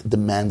cannot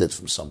demand it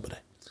from somebody.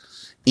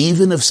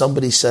 Even if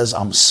somebody says,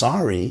 I'm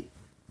sorry,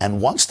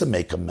 and wants to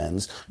make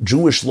amends,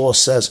 Jewish law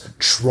says,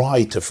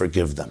 try to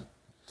forgive them.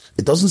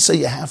 It doesn't say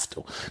you have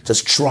to. It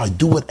says try,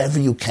 do whatever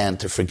you can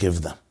to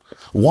forgive them.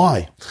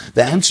 Why?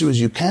 The answer is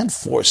you can't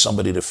force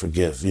somebody to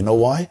forgive. You know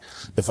why?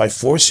 If I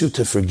force you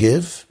to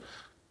forgive,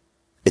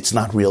 it's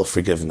not real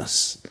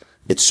forgiveness.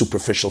 It's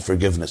superficial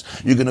forgiveness.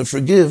 You're going to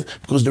forgive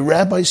because the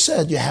rabbi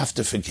said you have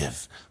to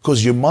forgive.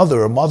 Because your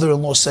mother or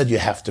mother-in-law said you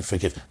have to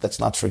forgive. That's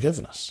not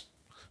forgiveness.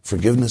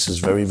 Forgiveness is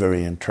very,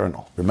 very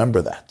internal.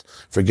 Remember that.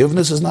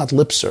 Forgiveness is not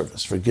lip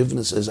service.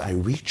 Forgiveness is I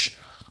reach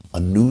a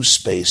new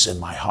space in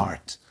my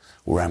heart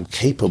where I'm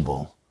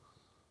capable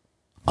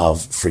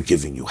of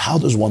forgiving you. How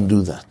does one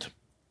do that?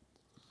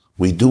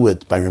 We do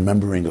it by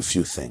remembering a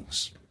few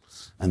things.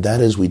 And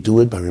that is, we do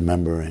it by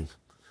remembering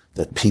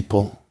that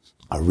people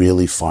are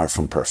really far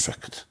from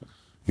perfect.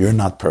 You're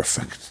not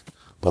perfect,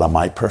 but am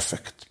I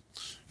perfect?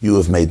 You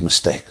have made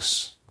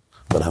mistakes,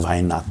 but have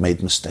I not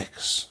made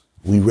mistakes?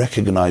 we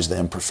recognize the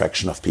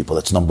imperfection of people.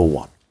 That's number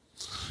one.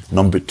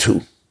 Number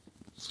two,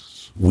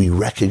 we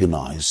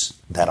recognize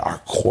that our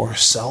core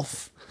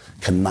self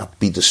cannot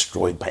be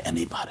destroyed by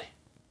anybody.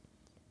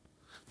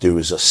 There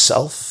is a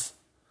self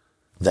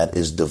that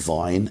is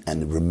divine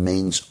and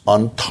remains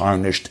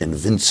untarnished,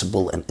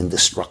 invincible, and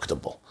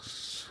indestructible.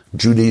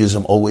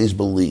 Judaism always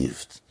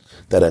believed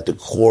that at the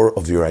core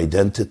of your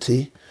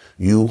identity,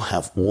 you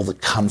have all the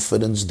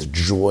confidence, the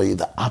joy,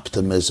 the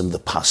optimism, the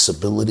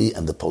possibility,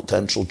 and the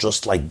potential,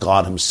 just like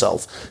God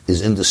himself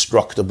is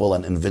indestructible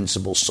and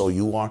invincible, so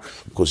you are,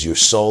 because your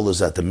soul is,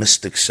 that the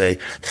mystics say,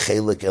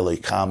 Chelik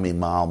Eloikami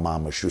Ma'al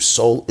Mamash. Your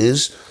soul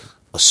is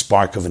a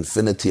spark of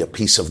infinity, a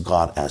piece of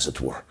God, as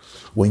it were.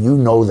 When you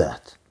know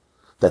that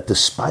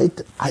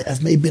despite, I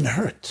may have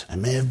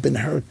been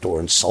hurt, or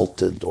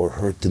insulted, or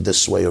hurt in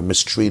this way, or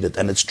mistreated,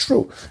 and it's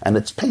true, and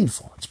it's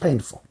painful,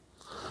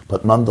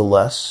 but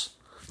nonetheless,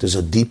 there's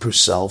a deeper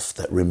self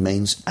that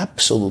remains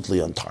absolutely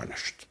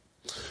untarnished.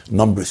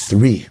 Number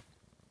three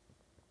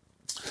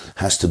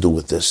has to do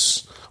with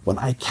this. When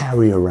I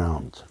carry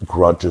around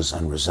grudges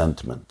and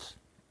resentment,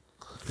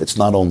 it's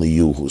not only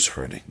you who's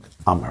hurting,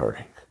 I'm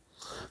hurting.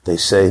 They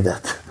say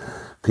that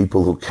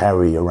people who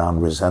carry around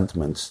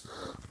resentments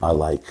are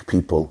like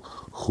people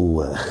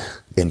who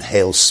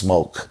inhale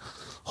smoke,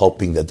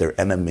 hoping that their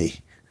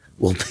enemy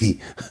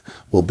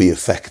will be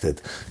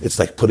affected. It's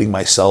like putting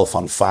myself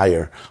on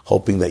fire,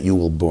 hoping that you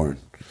will burn.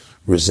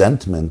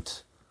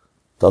 Resentment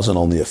doesn't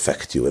only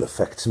affect you, it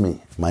affects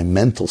me. My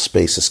mental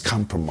space is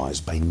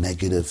compromised by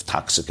negative,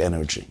 toxic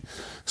energy.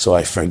 So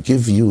I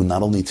forgive you,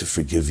 not only to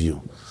forgive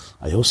you,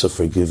 I also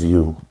forgive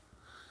you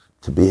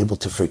to be able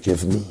to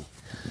forgive me,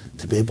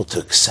 to be able to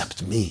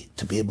accept me,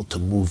 to be able to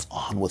move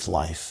on with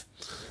life.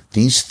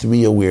 These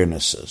three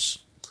awarenesses,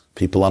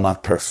 people are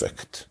not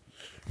perfect.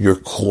 Your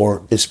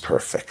core is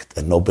perfect,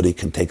 and nobody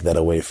can take that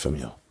away from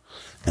you.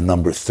 And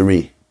number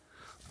three,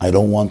 I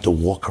don't want to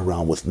walk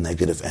around with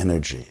negative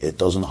energy. It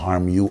doesn't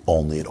harm you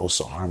only, it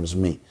also harms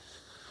me.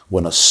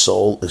 When a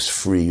soul is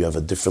free, you have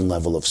a different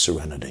level of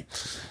serenity.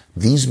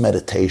 These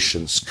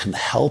meditations can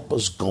help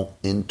us go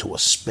into a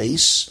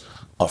space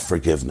of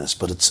forgiveness,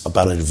 but it's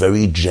about a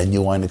very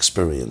genuine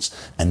experience,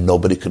 and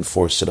nobody can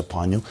force it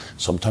upon you.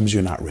 Sometimes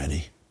you're not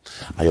ready.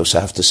 I also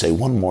have to say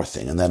one more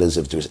thing, and that is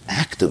if there's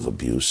active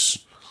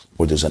abuse,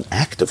 or there's an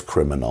active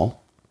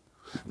criminal,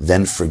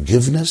 then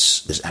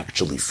forgiveness is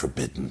actually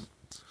forbidden,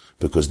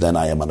 because then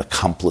I am an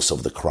accomplice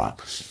of the crime.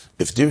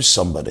 If there's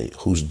somebody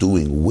who's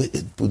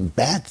doing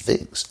bad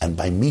things, and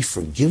by me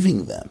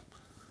forgiving them,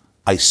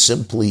 I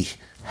simply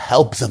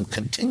help them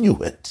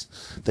continue it,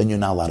 then you're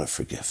not allowed to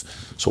forgive.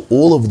 So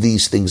all of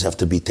these things have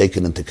to be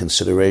taken into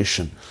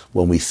consideration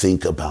when we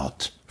think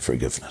about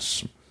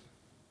forgiveness.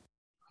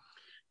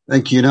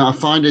 Thank you. Now, I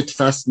find it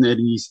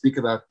fascinating. You speak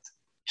about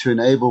to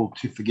enable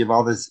to forgive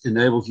others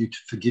enables you to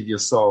forgive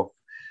yourself.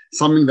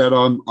 Something that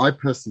I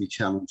personally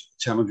challenge,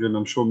 and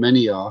I'm sure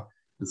many are,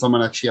 and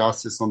someone actually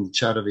asked this on the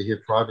chat over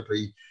here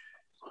privately.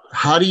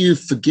 How do you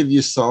forgive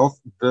yourself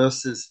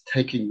versus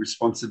taking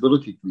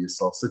responsibility for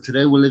yourself? So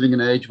today we're living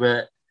in an age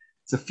where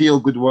it's a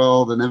feel-good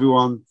world and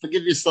everyone,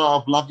 forgive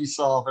yourself, love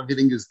yourself,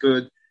 everything is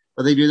good,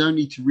 but they don't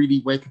need to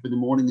really wake up in the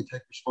morning and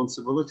take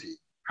responsibility.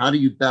 How do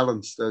you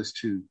balance those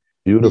two?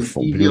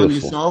 Beautiful. On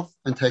yourself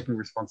and taking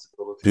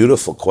responsibility.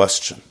 Beautiful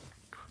question.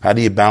 How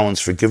do you balance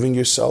forgiving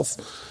yourself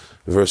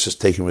versus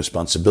taking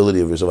responsibility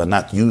of yourself and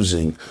not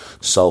using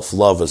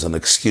self-love as an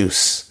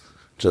excuse,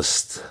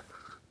 just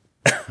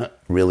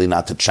really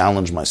not to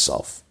challenge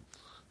myself,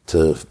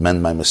 to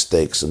mend my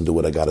mistakes and do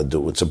what I got to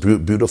do? It's a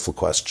beautiful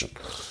question.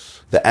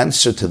 The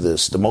answer to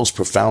this, the most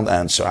profound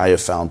answer I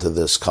have found to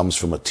this, comes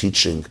from a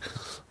teaching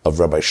of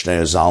Rabbi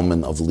Shneur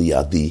Zalman of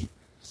Liadi,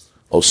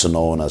 also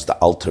known as the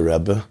Alter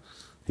Rebbe.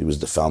 He was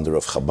the founder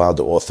of Chabad,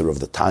 the author of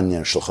the Tanya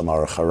and Shulchan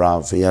Aruch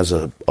Harav. He has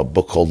a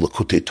book called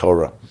Likutei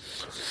Torah.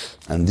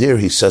 And there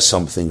he says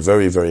something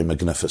very, very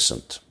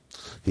magnificent.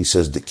 He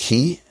says the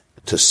key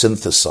to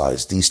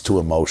synthesize these two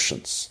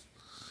emotions,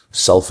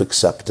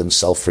 self-acceptance,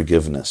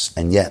 self-forgiveness,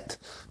 and yet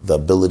the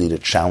ability to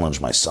challenge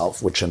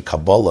myself, which in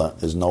Kabbalah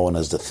is known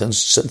as the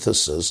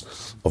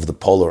synthesis of the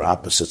polar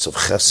opposites of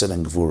Chesed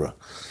and Gvura.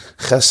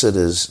 Chesed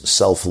is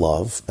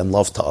self-love and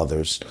love to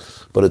others,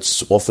 but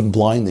it's often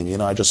blinding.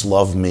 I just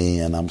love me,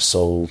 and I'm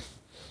so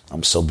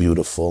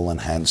beautiful and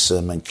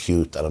handsome and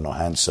cute. I don't know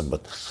handsome,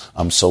 but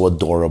I'm so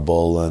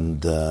adorable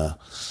and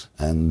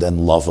then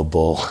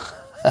lovable.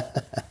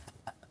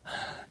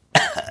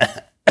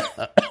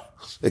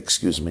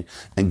 Excuse me.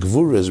 And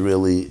Gvura is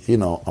really,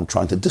 I'm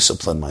trying to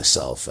discipline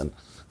myself and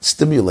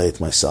stimulate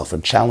myself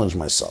and challenge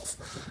myself.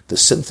 The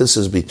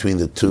synthesis between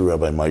the two,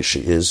 Rabbi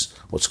Moshe, is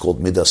what's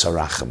called Midas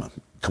HaRachamim,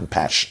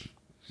 compassion.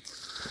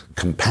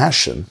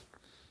 Compassion,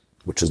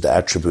 which is the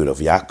attribute of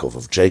Yaakov,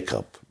 of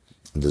Jacob,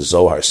 and the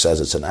Zohar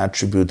says it's an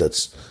attribute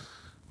that's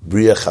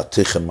briach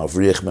hatichem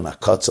avriach min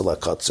hakatzel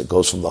hakatzel. It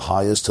goes from the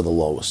highest to the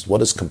lowest.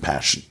 What is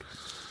compassion?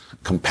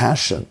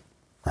 Compassion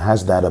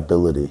has that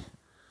ability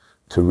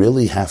to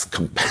really have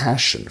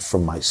compassion for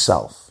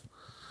myself,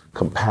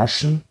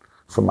 compassion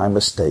for my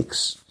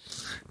mistakes,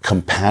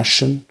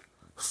 compassion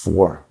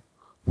for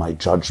my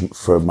judgment,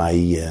 for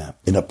my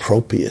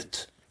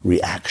inappropriate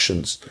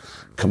reactions,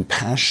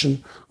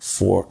 compassion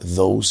for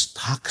those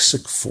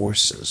toxic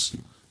forces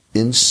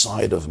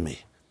inside of me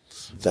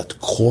that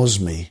cause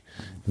me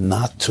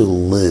not to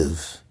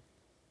live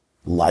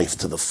life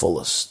to the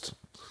fullest.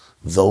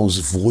 Those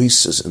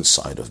voices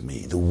inside of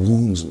me, the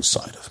wounds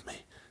inside of me,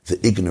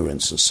 the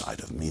ignorance inside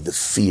of me, the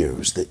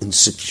fears, the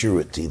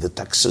insecurity, the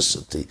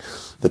toxicity,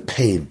 the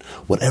pain,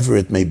 whatever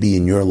it may be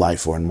in your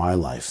life or in my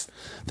life,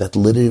 that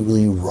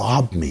literally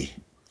rob me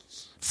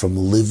from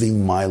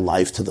living my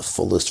life to the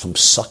fullest, from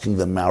sucking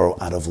the marrow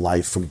out of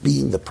life, from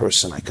being the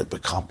person I could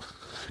become.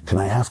 Can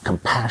I have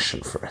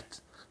compassion for it?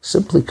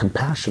 Simply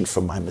compassion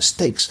for my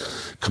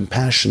mistakes,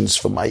 compassion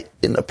for my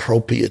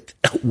inappropriate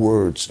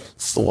words,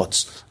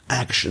 thoughts,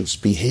 actions,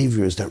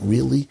 behaviors that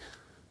really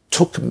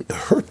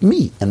hurt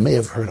me and may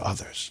have hurt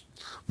others.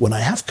 When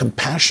I have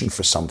compassion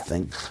for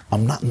something,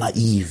 I'm not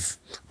naive.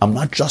 I'm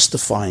not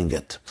justifying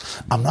it.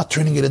 I'm not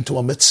turning it into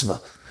a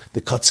mitzvah.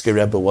 The Kotzker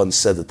Rebbe once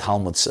said, the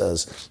Talmud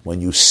says, when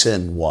you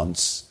sin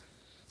once,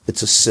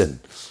 it's a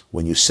sin.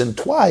 When you sin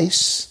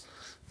twice,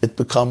 it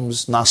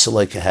becomes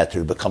nasalei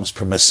keheter, it becomes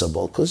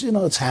permissible, because,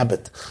 it's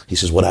habit. He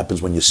says, what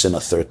happens when you sin a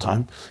third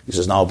time? He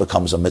says, now it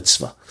becomes a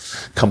mitzvah.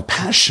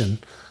 Compassion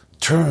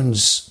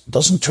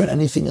doesn't turn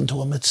anything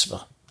into a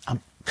mitzvah.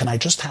 Can I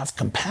just have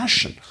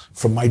compassion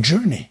for my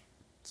journey?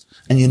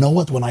 And you know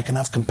what? When I can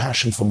have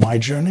compassion for my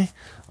journey,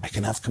 I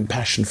can have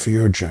compassion for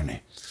your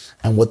journey.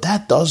 And what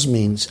that does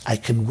means I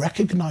can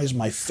recognize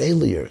my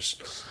failures,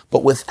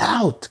 but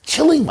without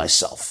killing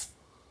myself,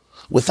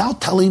 without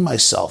telling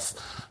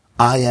myself,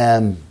 I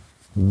am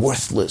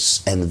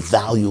worthless and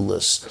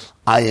valueless.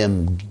 I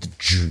am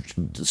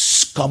the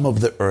scum of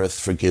the earth,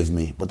 forgive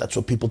me. But that's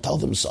what people tell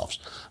themselves.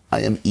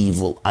 I am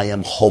evil. I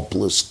am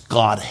hopeless.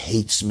 God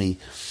hates me.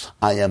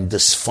 I am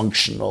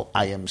dysfunctional.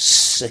 I am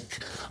sick.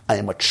 I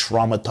am a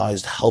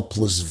traumatized,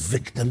 helpless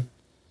victim.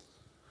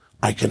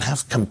 I can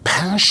have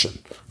compassion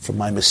for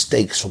my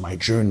mistakes, for my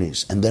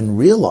journeys, and then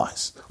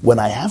realize when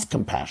I have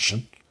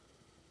compassion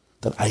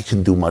that I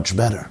can do much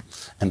better.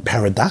 And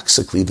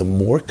paradoxically, the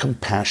more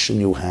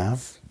compassion you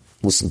have,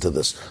 listen to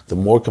this, the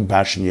more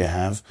compassion you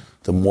have,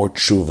 the more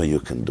tshuva you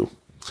can do.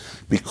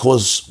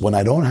 Because when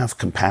I don't have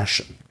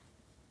compassion,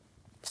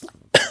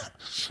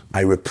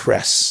 I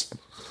repress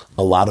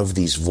a lot of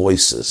these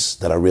voices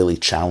that are really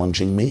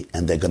challenging me,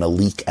 and they're going to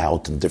leak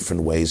out in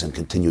different ways and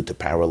continue to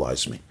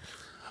paralyze me.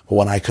 But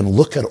when I can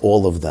look at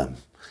all of them,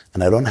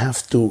 and I don't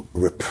have to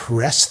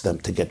repress them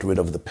to get rid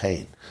of the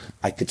pain,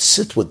 I could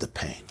sit with the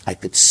pain, I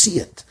could see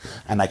it,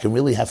 and I can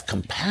really have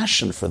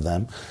compassion for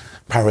them.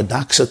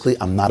 Paradoxically,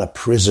 I'm not a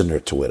prisoner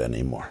to it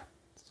anymore.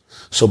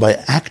 So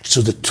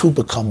so the two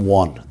become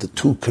one, the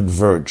two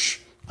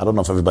converge. I don't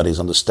know if everybody's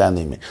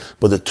understanding me,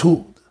 but the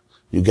two,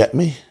 you get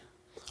me?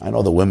 I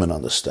know the women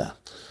understand.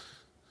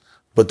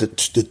 But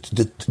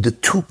the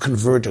two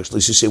converge. As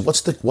you say,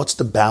 what's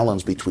the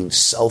balance between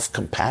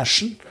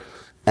self-compassion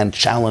and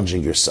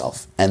challenging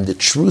yourself? And the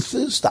truth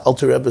is, the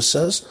Alter Rebbe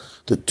says,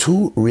 the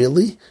two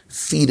really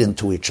feed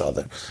into each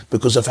other.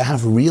 Because if I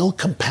have real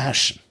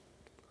compassion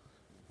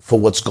for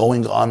what's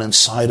going on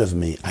inside of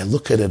me, I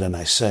look at it and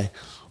I say,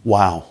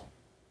 wow,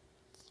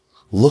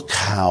 look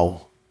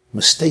how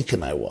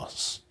mistaken I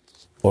was.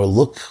 Or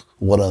look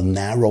what a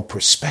narrow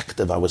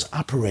perspective I was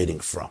operating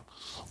from.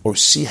 Or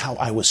see how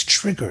I was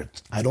triggered.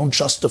 I don't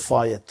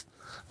justify it.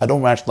 I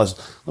don't rationalize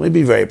it. Let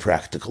me be very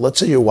practical. Let's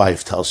say your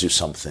wife tells you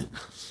something.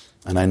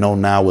 And I know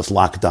now with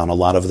lockdown, a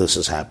lot of this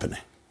is happening.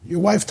 Your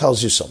wife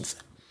tells you something.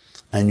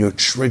 And you're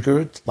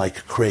triggered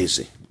like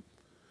crazy.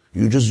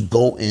 You just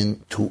go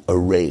into a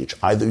rage.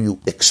 Either you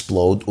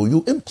explode or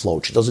you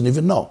implode. She doesn't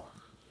even know.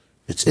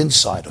 It's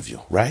inside of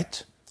you,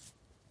 right?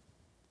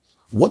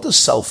 What does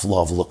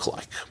self-love look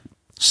like?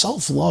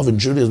 Self-love in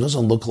Judaism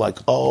doesn't look like,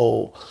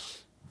 oh,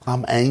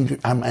 I'm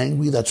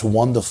angry, that's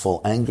wonderful.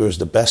 Anger is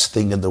the best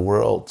thing in the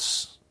world.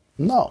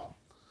 No.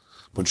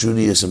 But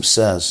Judaism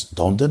says,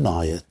 don't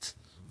deny it,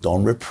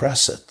 don't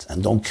repress it,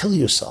 and don't kill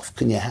yourself.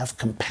 Can you have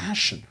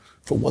compassion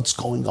for what's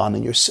going on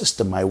in your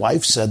system? My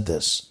wife said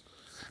this,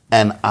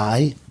 and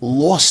I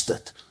lost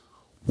it.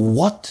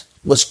 What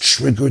was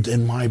triggered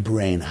in my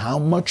brain? How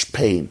much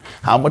pain,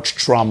 how much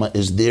trauma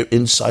is there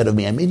inside of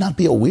me? I may not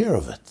be aware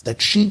of it,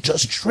 that she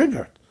just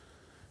triggered.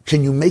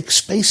 Can you make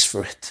space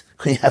for it?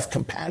 Can you have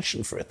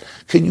compassion for it?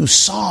 Can you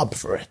sob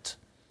for it?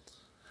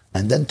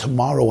 And then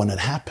tomorrow when it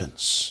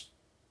happens,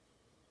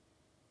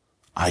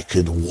 I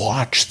could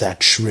watch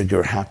that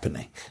trigger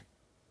happening.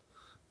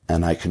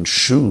 And I can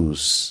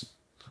choose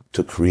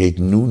to create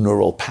new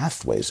neural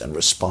pathways and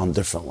respond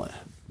differently.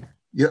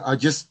 Yeah, I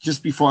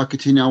just before I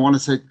continue, I want to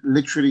say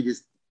literally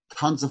there's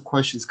tons of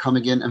questions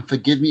coming in. And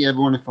forgive me,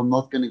 everyone, if I'm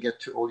not going to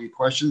get to all your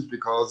questions,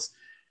 because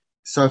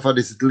so far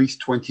there's at least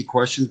 20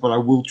 questions, but I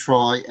will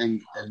try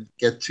and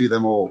get to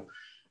them all.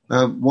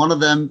 One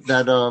of them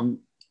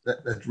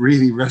that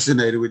really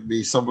resonated with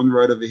me, someone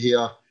wrote over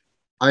here,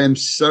 I am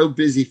so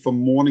busy from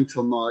morning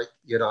till night,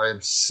 yet I am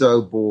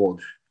so bored.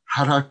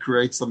 How do I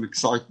create some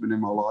excitement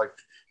in my life,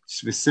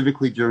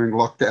 specifically during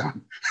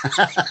lockdown?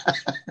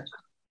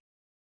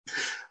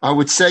 I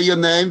would say your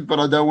name, but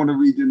I don't want to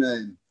read your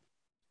name.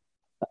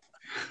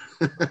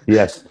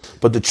 Yes,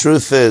 but the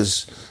truth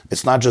is,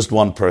 it's not just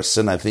one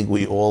person. I think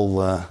we all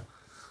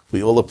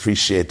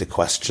appreciate the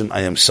question.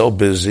 I am so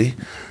busy,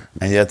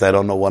 and yet I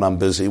don't know what I'm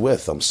busy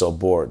with. I'm so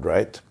bored,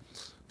 right?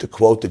 To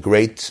quote the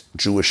great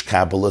Jewish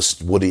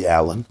Kabbalist Woody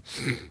Allen,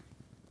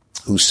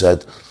 who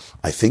said,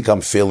 I think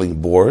I'm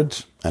feeling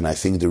bored, and I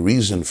think the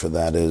reason for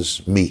that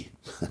is me.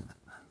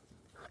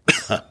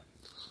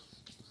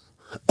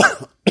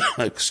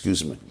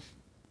 Excuse me.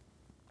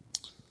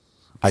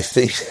 I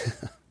think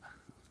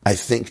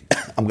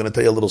I'm going to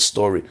tell you a little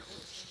story.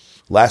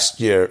 Last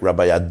year,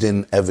 Rabbi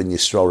Adin Even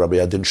Yisrael, Rabbi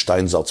Adin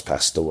Steinsaltz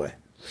passed away.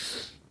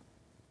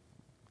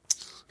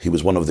 He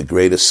was one of the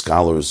greatest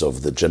scholars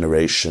of the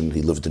generation.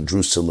 He lived in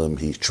Jerusalem.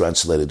 He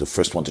translated, the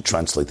first one to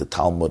translate the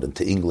Talmud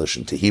into English,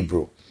 into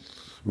Hebrew.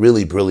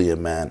 Really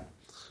brilliant man.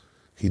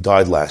 He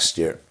died last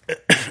year,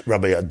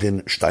 Rabbi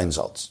Adin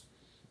Steinsaltz.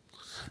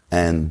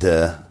 And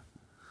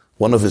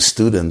one of his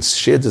students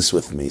shared this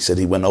with me. He said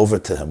he went over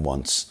to him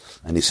once,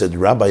 and he said,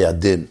 Rabbi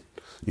Adin,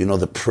 you know,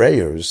 the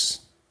prayers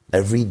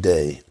every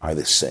day are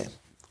the same.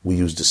 We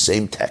use the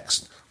same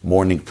text,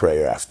 morning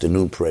prayer,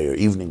 afternoon prayer,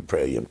 evening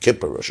prayer, Yom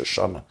Kippur, Rosh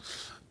Hashanah.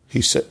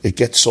 He said, it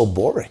gets so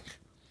boring.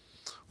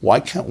 Why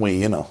can't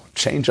we,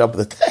 change up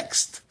the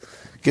text?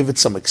 Give it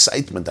some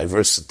excitement,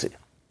 diversity.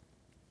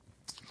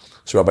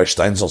 So Rabbi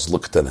Steinsaltz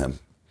looked at him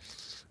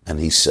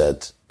and he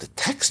said, the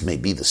text may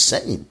be the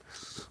same,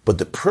 but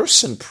the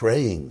person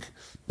praying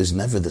is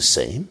never the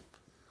same.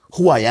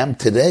 Who I am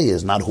today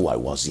is not who I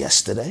was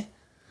yesterday.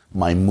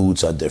 My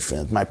moods are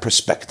different. My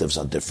perspectives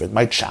are different.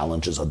 My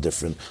challenges are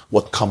different.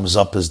 What comes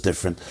up is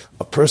different.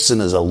 A person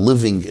is a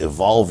living,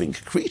 evolving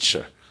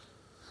creature.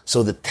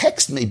 So the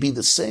text may be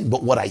the same,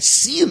 but what I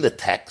see in the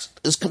text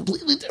is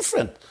completely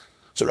different.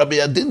 So Rabbi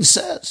Adin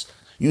says,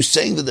 you're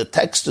saying that the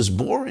text is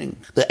boring.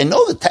 I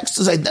know the text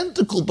is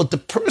identical, but the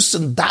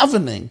person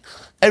davening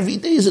every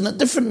day is in a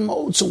different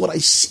mode. So what I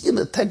see in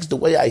the text, the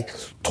way I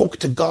talk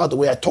to God, the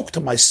way I talk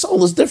to my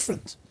soul is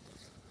different.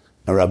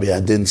 And Rabbi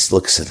Adin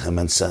looks at him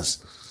and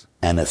says,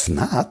 and if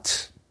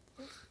not,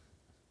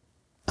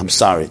 I'm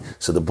sorry.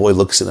 So the boy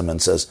looks at him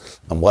and says,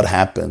 and what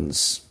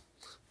happens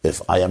if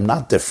I am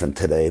not different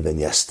today than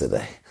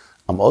yesterday?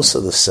 I'm also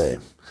the same.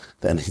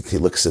 Then he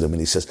looks at him and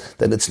he says,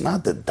 then it's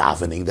not the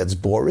davening that's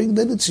boring,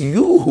 then it's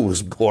you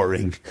who's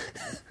boring.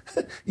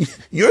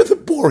 You're the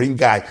boring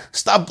guy.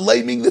 Stop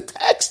blaming the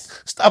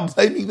text. Stop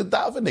blaming the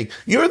davening.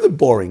 You're the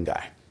boring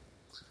guy.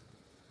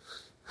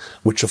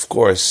 Which, of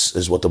course,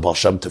 is what the Baal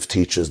Shem Tov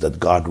teaches, that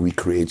God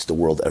recreates the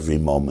world every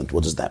moment.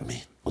 What does that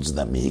mean? What does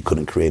that mean? He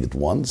couldn't create it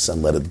once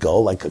and let it go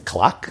like a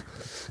clock?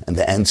 And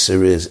the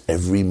answer is,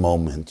 every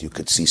moment you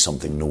could see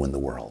something new in the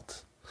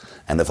world.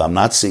 And if I'm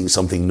not seeing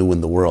something new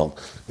in the world,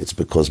 it's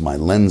because my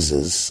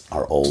lenses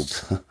are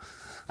old.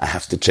 I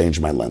have to change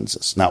my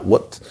lenses. Now,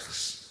 what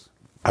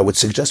I would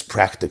suggest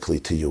practically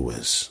to you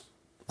is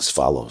as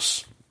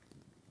follows.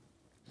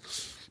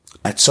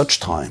 At such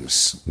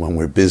times when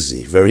we're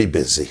busy, very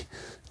busy,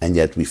 and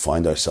yet we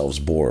find ourselves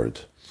bored,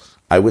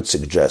 I would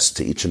suggest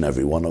to each and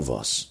every one of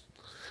us,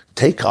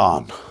 take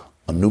on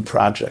a new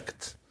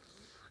project,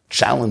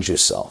 challenge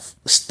yourself,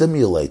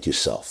 stimulate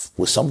yourself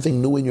with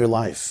something new in your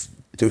life.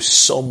 There's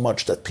so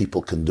much that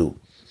people can do.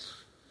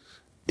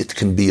 It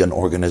can be an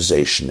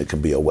organization, it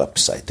can be a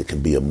website, it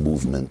can be a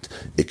movement,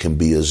 it can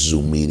be a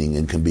Zoom meeting,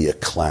 it can be a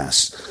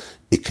class.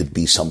 It could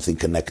be something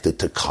connected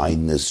to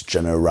kindness,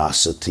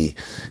 generosity,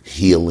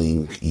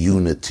 healing,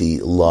 unity,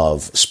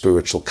 love,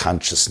 spiritual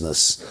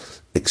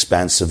consciousness,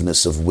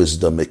 expansiveness of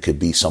wisdom. It could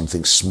be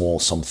something small,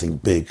 something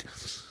big.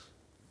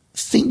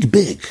 Think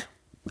big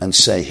and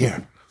say,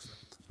 here,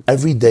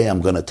 every day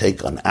I'm going to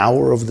take an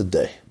hour of the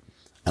day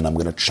and I'm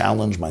going to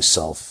challenge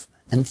myself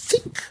and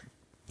think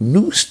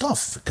new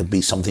stuff. It could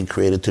be something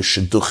created to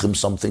shidduchim,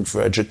 something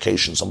for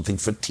education, something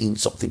for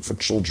teens, something for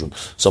children,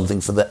 something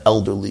for the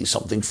elderly,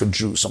 something for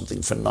Jews,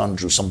 something for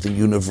non-Jews, something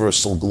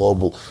universal,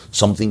 global,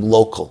 something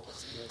local.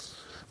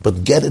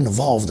 But get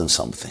involved in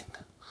something.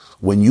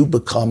 When you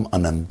become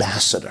an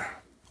ambassador,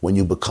 when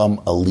you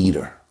become a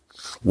leader,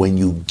 when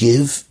you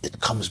give, it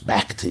comes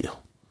back to you.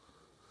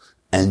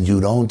 And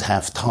you don't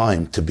have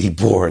time to be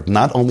bored,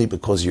 not only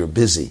because you're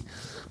busy,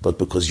 but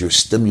because you're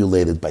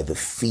stimulated by the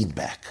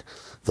feedback.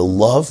 The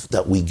love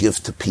that we give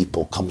to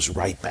people comes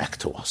right back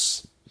to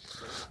us.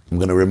 I'm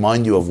going to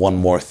remind you of one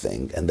more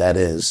thing, and that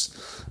is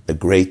a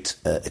great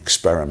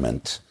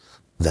experiment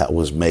that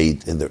was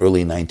made in the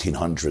early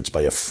 1900s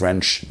by a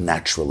French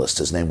naturalist.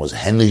 His name was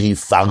Henri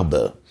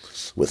Farber,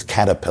 with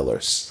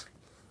caterpillars.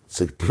 It's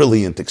a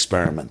brilliant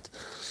experiment.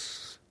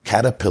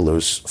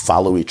 Caterpillars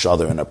follow each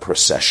other in a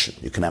procession.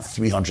 You can have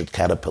 300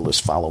 caterpillars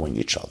following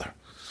each other.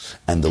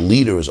 And the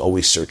leader is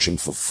always searching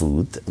for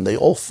food, and they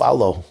all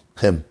follow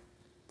him.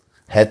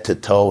 Head to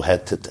toe,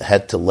 head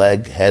to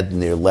leg, head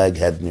near leg,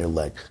 head near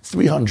leg.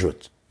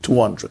 300,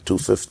 200,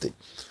 250.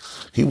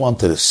 He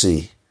wanted to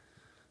see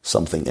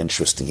something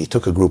interesting. He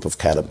took a group of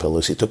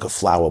caterpillars, he took a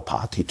flower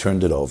pot, he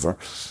turned it over,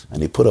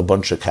 and he put a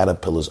bunch of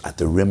caterpillars at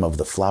the rim of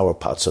the flower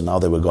pot, so now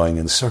they were going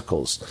in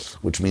circles,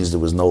 which means there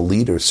was no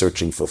leader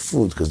searching for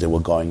food because they were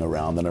going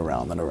around and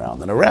around and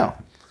around and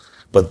around.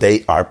 But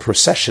they are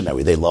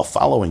processionary, they love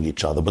following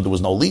each other, but there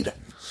was no leader.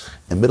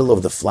 In the middle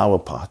of the flower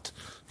pot,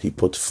 he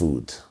put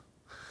food.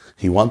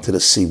 He wanted to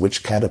see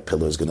which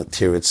caterpillar is going to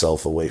tear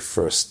itself away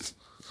first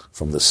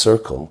from the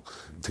circle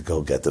to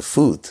go get the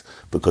food.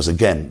 Because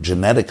again,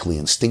 genetically,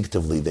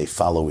 instinctively, they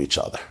follow each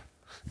other.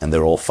 And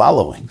they're all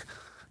following.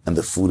 And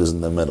the food is in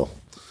the middle.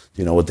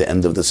 You know what the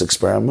end of this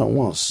experiment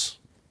was?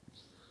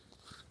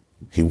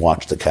 He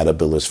watched the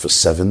caterpillars for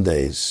 7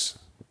 days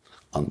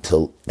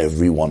until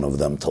every one of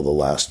them, till the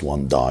last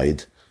one,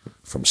 died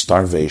from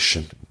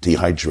starvation,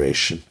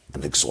 dehydration,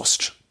 and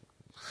exhaustion.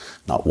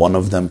 Not one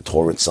of them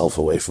tore itself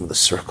away from the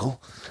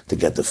circle to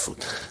get the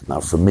food. Now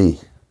for me,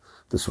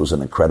 this was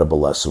an incredible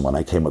lesson when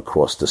I came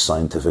across this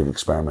scientific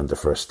experiment the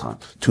first time.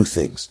 2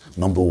 things.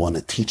 Number one,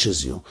 it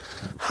teaches you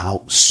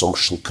how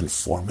social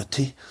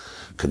conformity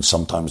can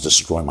sometimes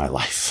destroy my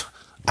life.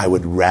 I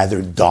would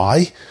rather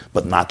die,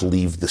 but not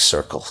leave the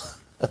circle.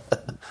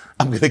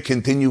 I'm going to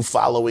continue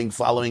following.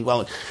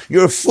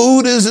 Your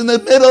food is in the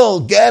middle.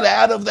 Get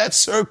out of that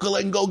circle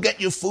and go get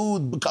your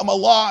food. Become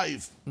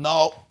alive.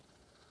 No.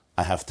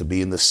 I have to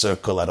be in the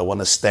circle. I don't want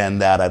to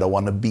stand out. I don't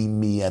want to be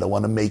me. I don't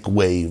want to make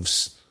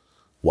waves.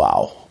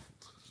 Wow.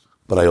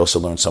 But I also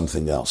learned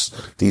something else.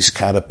 These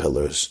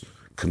caterpillars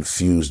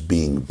confused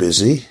being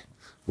busy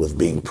with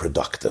being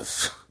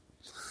productive.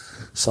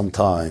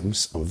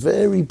 Sometimes I'm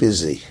very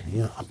busy.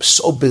 I'm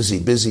so busy.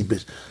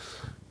 The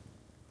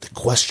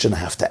question I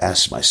have to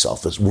ask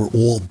myself is, we're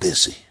all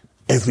busy.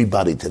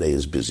 Everybody today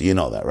is busy. You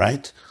know that,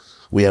 right?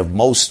 We have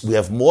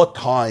more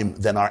time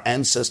than our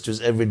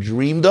ancestors ever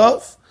dreamed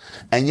of.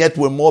 And yet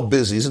we're more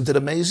busy. Isn't it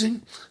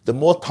amazing? The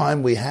more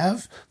time we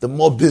have, the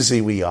more busy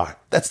we are.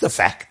 That's the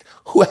fact.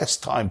 Who has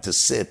time to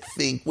sit,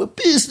 think? We're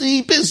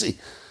busy.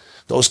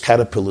 Those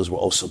caterpillars were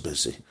also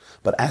busy.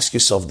 But ask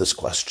yourself this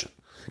question.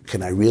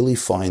 Can I really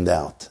find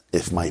out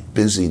if my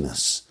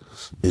busyness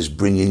is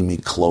bringing me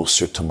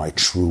closer to my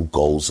true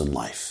goals in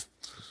life?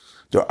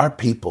 There are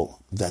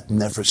people that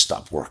never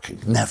stop working.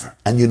 Never.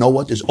 And you know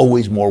what? There's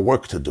always more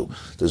work to do.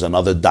 There's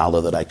another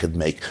dollar that I could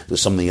make.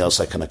 There's something else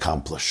I can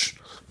accomplish.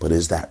 But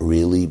is that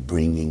really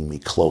bringing me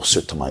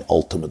closer to my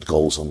ultimate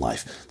goals in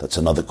life? That's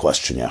another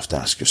question you have to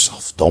ask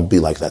yourself. Don't be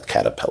like that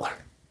caterpillar.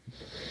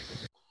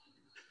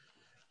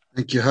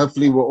 Thank you.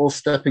 Hopefully we're all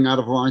stepping out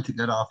of line to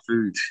get our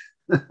food.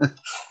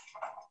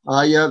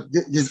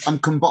 I'm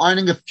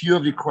combining a few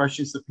of your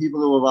questions. The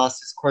people who have asked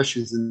these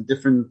questions in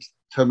different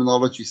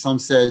terminology. Some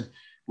said,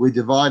 we're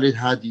divided.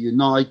 How do you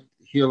unite,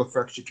 heal a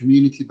fractured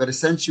community? But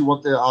essentially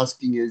what they're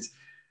asking is,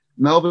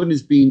 Melbourne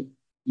has been,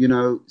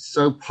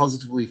 so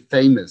positively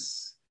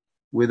famous.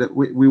 We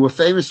were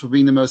famous for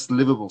being the most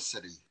livable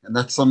city. And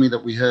that's something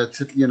that we heard,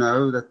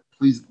 that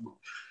please,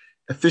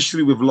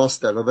 officially we've lost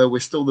that, although we're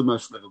still the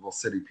most livable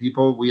city.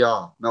 We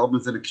are.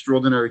 Melbourne's an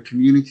extraordinary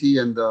community,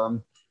 and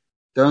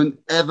don't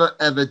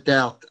ever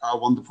doubt our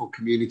wonderful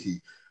community.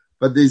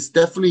 But there's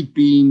definitely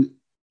been,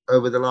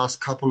 over the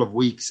last couple of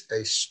weeks,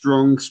 a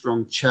strong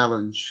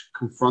challenge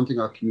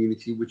confronting our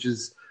community, which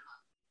is,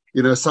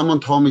 someone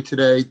told me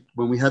today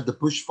when we had the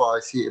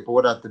bushfires here, it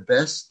brought out the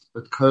best,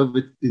 but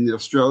COVID in the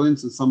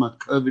Australians, and somehow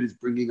COVID is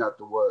bringing out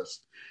the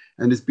worst.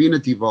 And there's been a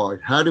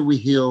divide. How do we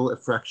heal a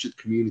fractured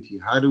community?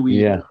 How do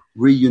we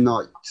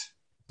reunite?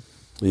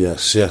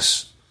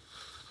 Yes.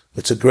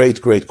 It's a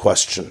great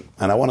question.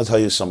 And I want to tell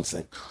you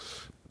something.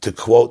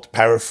 To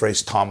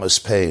paraphrase Thomas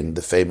Paine,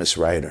 the famous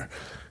writer,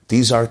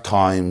 these are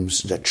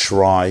times that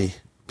try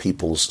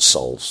people's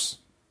souls.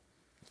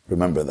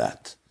 Remember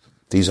that.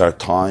 These are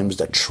times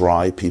that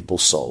try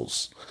people's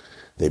souls.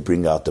 They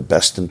bring out the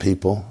best in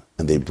people,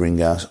 and they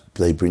bring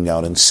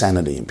out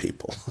insanity in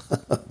people.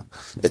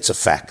 It's a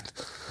fact.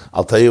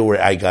 I'll tell you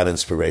where I got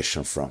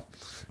inspiration from.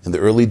 In the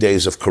early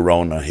days of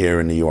Corona here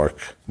in New York,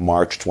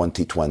 March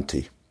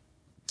 2020,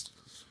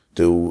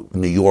 New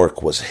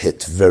York was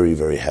hit very,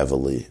 very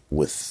heavily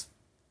with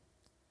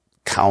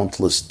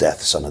countless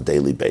deaths on a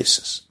daily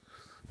basis.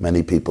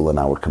 Many people in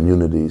our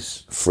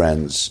communities,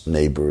 friends,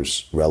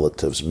 neighbors,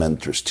 relatives,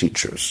 mentors,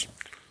 teachers.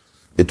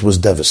 It was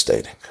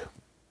devastating.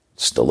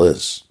 Still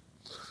is.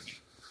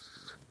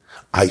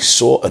 I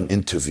saw an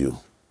interview.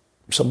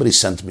 Somebody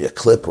sent me a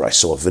clip, or I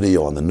saw a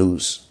video on the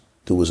news.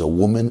 There was a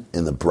woman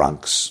in the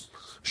Bronx.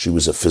 She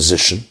was a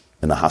physician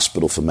in a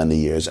hospital for many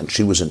years, and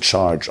she was in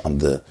charge on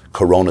the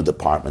Corona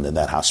department in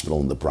that hospital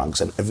in the Bronx.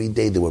 And every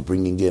day they were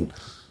bringing in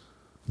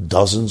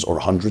dozens or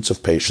hundreds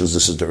of patients.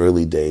 This is the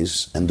early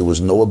days, and there was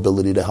no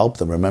ability to help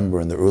them.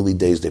 Remember, in the early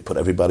days, they put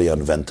everybody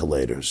on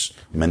ventilators.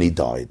 Many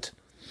died.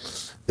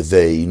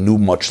 They knew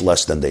much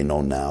less than they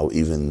know now,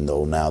 even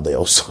though now they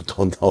also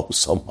don't know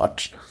so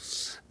much.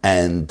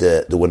 And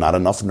there were not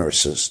enough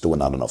nurses, there were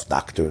not enough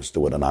doctors,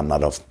 there were not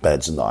enough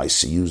beds in the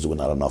ICUs, there were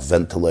not enough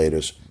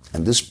ventilators.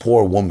 And this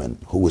poor woman,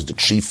 who was the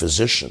chief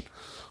physician,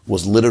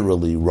 was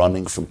literally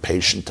running from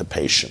patient to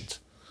patient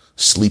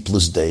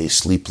Sleepless days,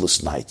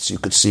 sleepless nights. You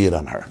could see it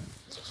on her.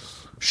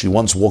 She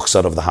once walks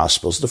out of the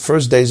hospital. It's the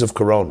first days of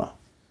Corona.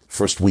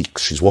 First week,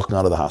 she's walking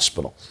out of the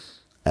hospital.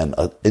 And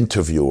an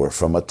interviewer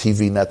from a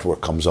TV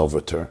network comes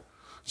over to her.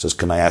 Says,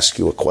 can I ask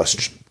you a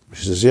question?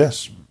 She says,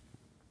 yes.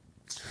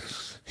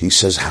 He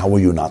says, how are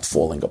you not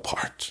falling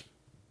apart?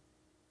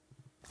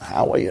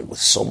 How are you with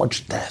so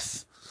much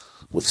death,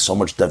 with so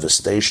much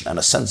devastation and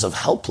a sense of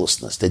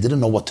helplessness? They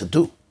didn't know what to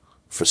do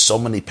for so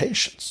many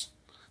patients.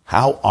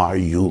 How are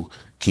you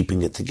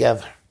keeping it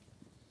together?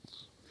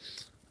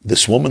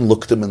 This woman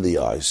looked him in the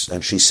eyes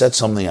and she said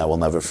something I will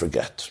never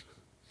forget.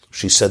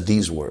 She said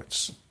these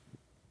words: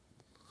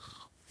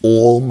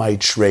 all my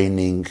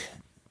training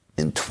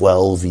in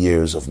 12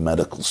 years of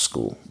medical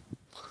school,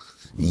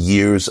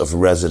 years of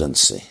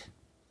residency,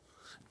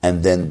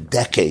 and then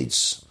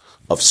decades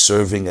of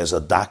serving as a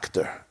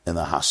doctor in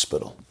the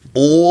hospital,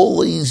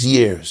 all these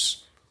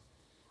years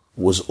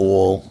was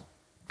all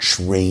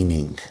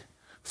training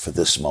for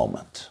this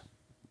moment.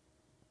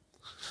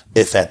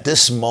 If at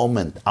this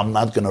moment I'm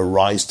not going to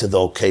rise to the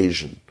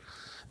occasion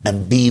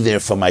and be there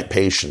for my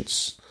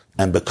patients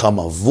and become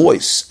a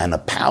voice and a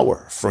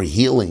power for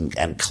healing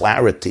and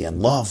clarity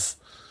and love,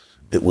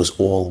 it was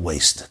all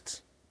wasted.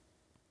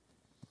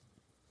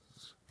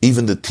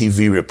 Even the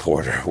TV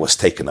reporter was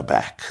taken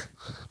aback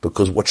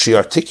because what she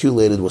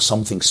articulated was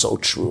something so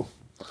true.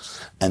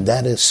 And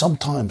that is,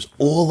 sometimes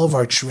all of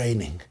our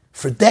training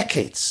for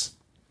decades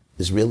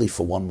is really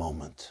for one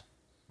moment.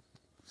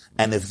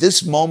 And if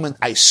this moment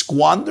I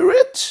squander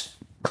it,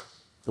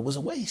 it was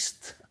a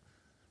waste.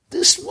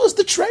 This was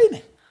the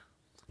training.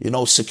 You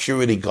know,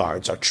 security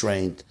guards are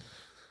trained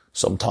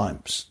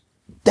sometimes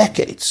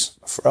decades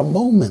for a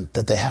moment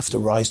that they have to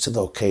rise to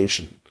the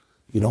occasion.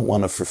 You don't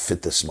want to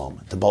forfeit this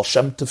moment. The Baal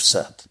Shem Tov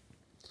said,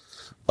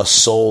 a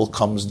soul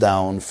comes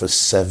down for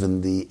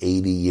 70,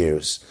 80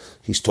 years.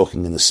 He's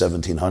talking in the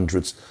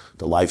 1700s.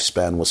 The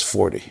lifespan was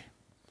 40.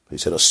 He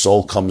said a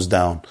soul comes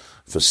down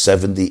for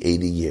 70,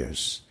 80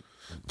 years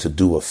to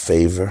do a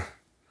favor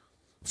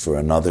for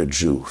another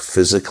Jew,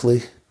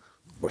 physically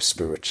or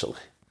spiritually.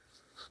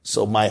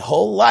 So my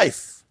whole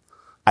life,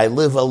 I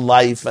live a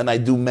life and I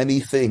do many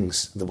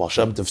things. The Baal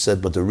Shem Tov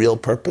said, but the real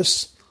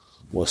purpose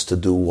was to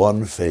do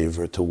one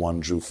favor to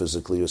one Jew,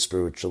 physically or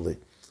spiritually.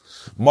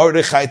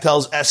 Mordechai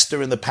tells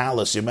Esther in the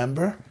palace, you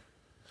remember?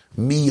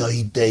 You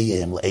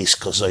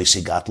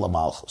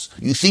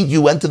think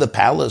you went to the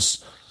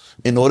palace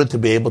in order to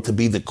be able to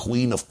be the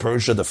queen of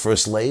Persia, the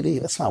first lady?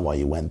 That's not why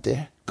you went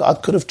there.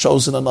 God could have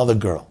chosen another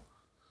girl.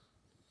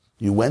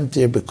 You went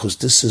there because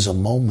this is a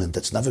moment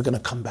that's never going to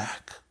come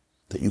back,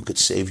 that you could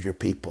save your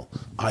people.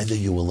 Either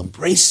you will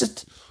embrace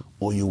it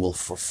or you will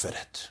forfeit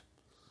it.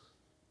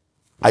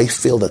 I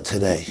feel that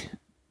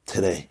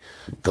today,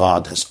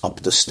 God has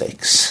upped the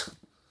stakes.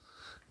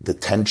 The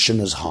tension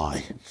is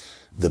high.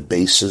 The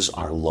bases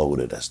are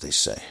loaded, as they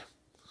say.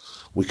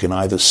 We can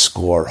either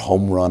score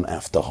home run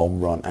after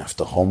home run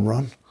after home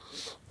run,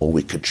 or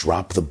we could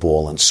drop the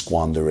ball and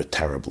squander it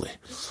terribly.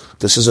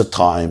 This is a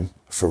time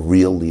for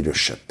real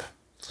leadership.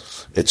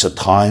 It's a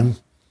time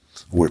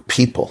where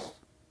people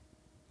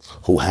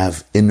who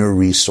have inner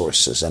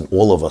resources, and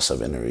all of us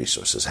have inner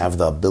resources, have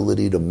the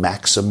ability to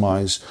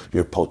maximize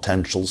your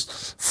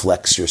potentials,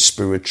 flex your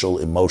spiritual,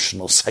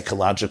 emotional,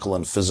 psychological,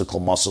 and physical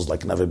muscles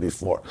like never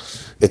before.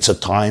 It's a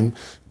time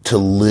to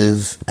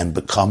live and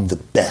become the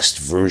best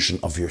version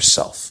of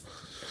yourself.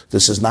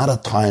 This is not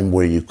a time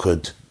where you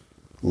could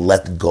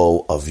let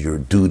go of your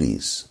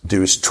duties.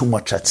 There is too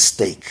much at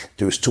stake.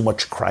 There is too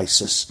much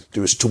crisis.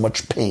 There is too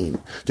much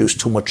pain. There is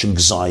too much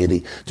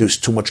anxiety. There is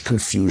too much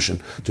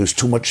confusion. There is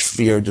too much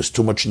fear. There's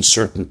too much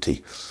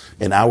uncertainty.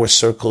 In our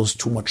circles,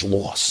 too much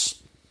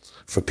loss.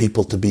 For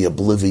people to be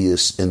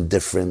oblivious,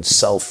 indifferent,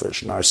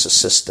 selfish,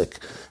 narcissistic,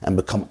 and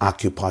become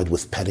occupied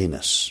with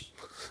pettiness.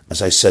 As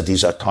I said,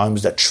 these are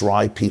times that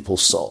try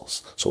people's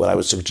souls. So what I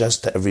would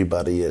suggest to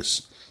everybody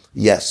is,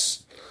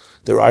 yes,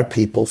 there are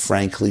people,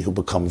 frankly, who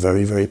become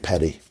very, very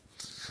petty.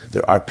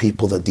 There are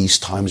people that these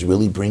times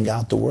really bring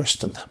out the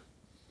worst in them.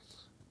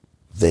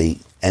 They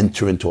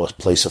enter into a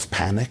place of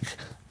panic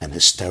and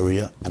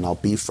hysteria, and I'll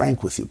be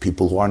frank with you,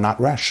 people who are not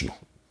rational.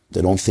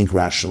 They don't think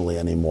rationally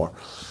anymore.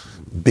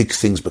 Big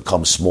things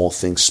become small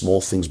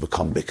things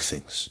become big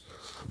things.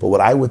 But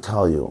what I would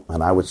tell you,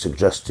 and I would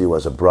suggest to you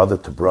as a brother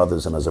to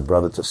brothers and as a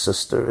brother to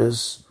sister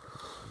is,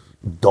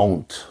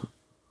 don't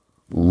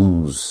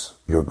lose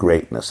your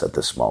greatness at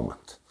this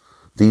moment.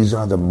 These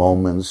are the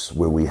moments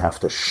where we have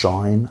to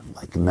shine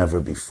like never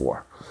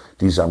before.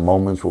 These are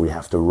moments where we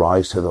have to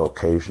rise to the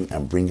occasion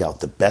and bring out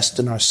the best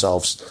in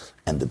ourselves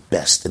and the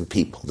best in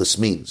people. This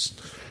means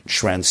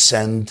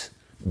transcend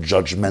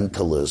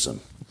judgmentalism,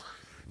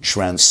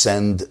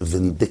 transcend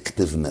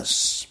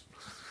vindictiveness,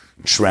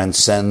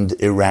 transcend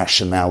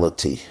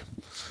irrationality,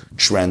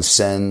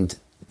 transcend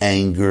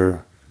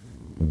anger,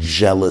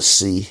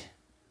 jealousy,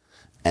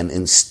 and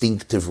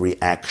instinctive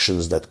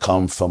reactions that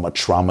come from a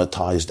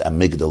traumatized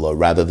amygdala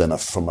rather than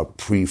from a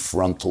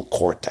prefrontal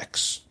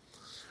cortex.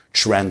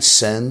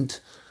 Transcend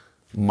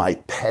my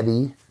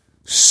petty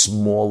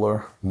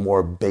smaller,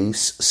 more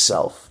base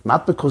self.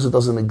 Not because it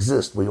doesn't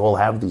exist, we all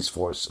have these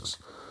forces,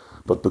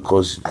 but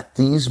because at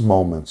these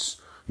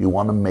moments you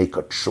want to make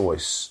a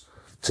choice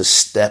to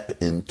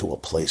step into a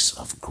place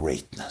of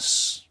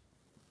greatness.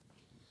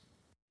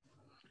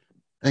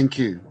 Thank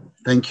you.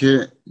 Thank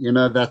you. You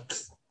know,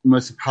 that's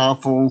most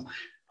powerful.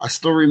 I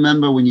still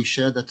remember when you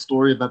shared that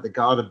story about the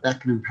guard of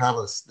Buckingham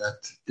Palace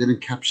that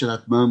didn't capture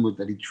that moment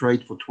that he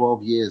trained for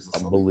 12 years. Or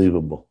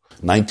unbelievable.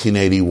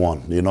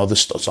 1981. You know,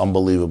 it's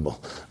unbelievable.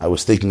 I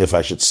was thinking if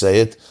I should say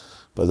it,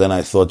 but then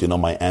I thought,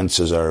 my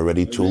answers are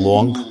already too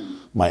long.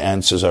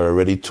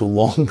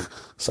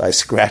 So I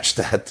scratched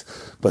that.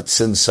 But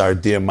since our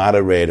dear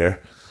moderator,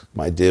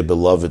 my dear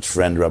beloved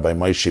friend Rabbi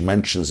Moshe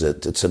mentions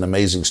it, it's an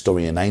amazing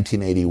story. In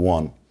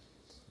 1981,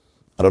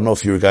 I don't know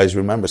if you guys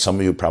remember, some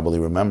of you probably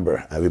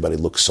remember, everybody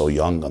looks so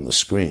young on the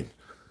screen.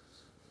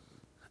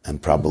 And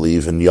probably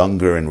even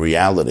younger in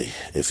reality.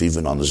 If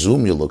even on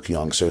Zoom you look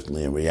young,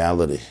 certainly in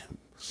reality.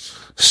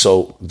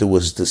 So there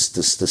was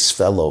this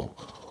fellow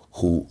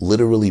who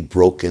literally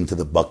broke into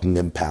the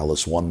Buckingham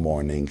Palace one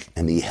morning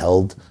and he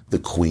held the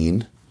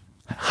Queen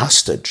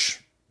hostage.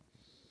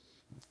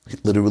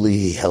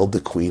 He held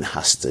the Queen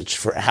hostage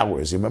for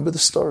hours. You remember the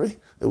story?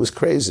 It was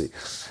crazy.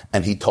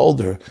 And he told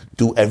her,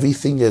 do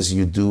everything as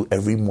you do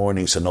every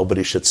morning so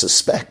nobody should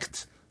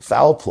suspect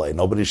foul play.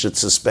 Nobody should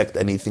suspect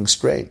anything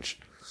strange.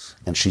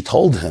 And she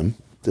told him,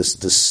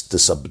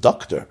 this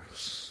abductor,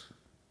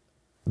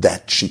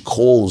 that she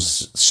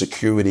calls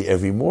security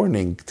every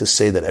morning to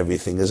say that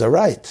everything is all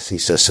right. He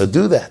says, so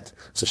do that.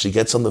 So she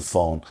gets on the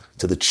phone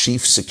to the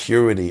chief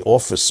security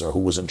officer who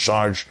was in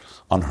charge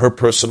on her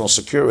personal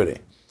security.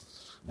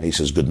 And he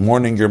says, good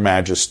morning, Your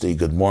Majesty,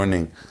 good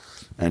morning.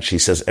 And she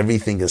says,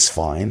 everything is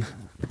fine.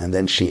 And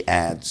then she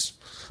adds,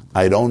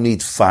 I don't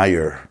need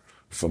fire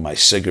for my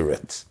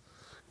cigarette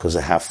because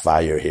I have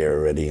fire here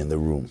already in the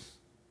room.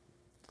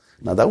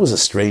 Now that was a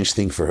strange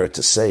thing for her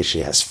to say. She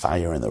has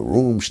fire in the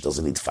room. She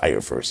doesn't need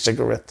fire for a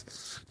cigarette.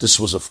 This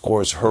was, of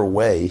course, her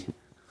way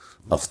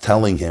of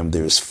telling him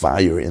there's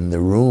fire in the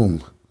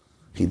room.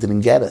 He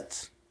didn't get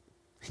it.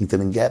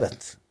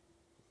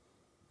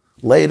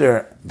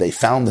 Later, they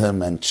found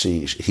him and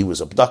he was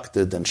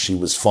abducted and she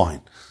was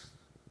fine.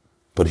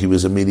 But he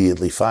was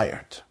immediately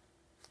fired.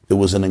 It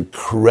was an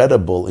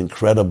incredible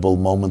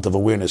moment of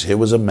awareness. Here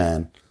was a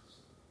man.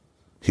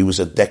 He was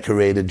a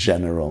decorated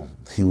general.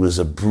 He was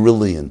a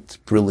brilliant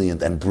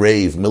and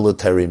brave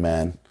military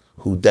man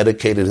who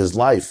dedicated his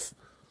life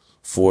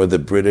for the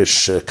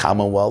British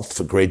Commonwealth,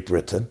 for Great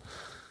Britain.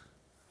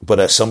 But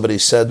as somebody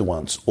said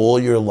once, all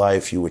your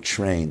life you were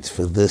trained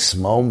for this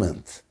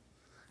moment.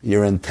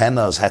 Your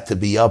antennas had to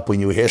be up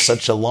when you hear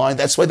such a line.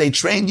 That's why they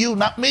trained you,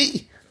 not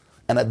me.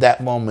 And at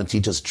that moment,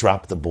 he just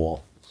dropped the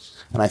ball.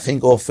 And I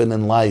think often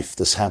in life,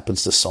 this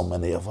happens to so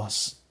many of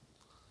us.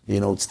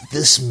 It's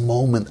this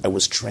moment I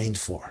was trained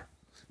for.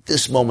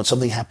 This moment,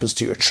 something happens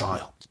to your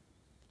child.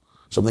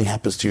 Something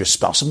happens to your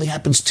spouse. Something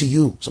happens to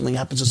you. Something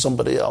happens to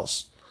somebody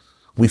else.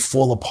 We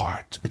fall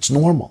apart. It's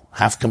normal.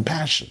 Have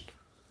compassion.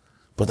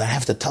 But I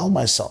have to tell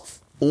myself,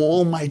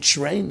 all my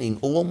training,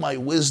 all my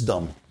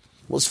wisdom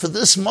was for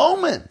this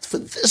moment. For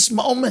this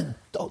moment.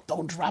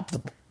 Don't drop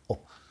the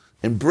ball.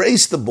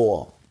 Embrace the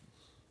ball.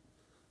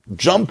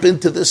 Jump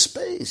into this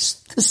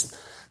space.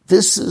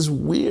 This is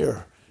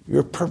where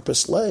your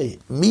purpose lay.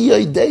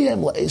 I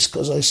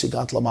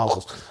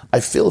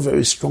feel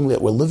very strongly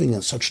that we're living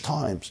in such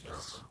times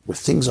where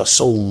things are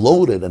so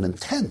loaded and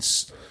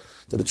intense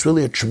that it's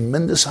really a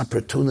tremendous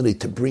opportunity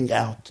to bring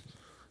out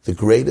the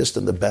greatest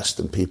and the best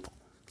in people.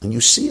 And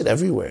you see it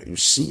everywhere. You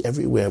see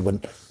everywhere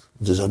when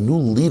there's a new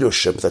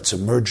leadership that's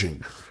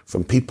emerging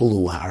from people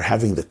who are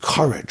having the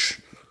courage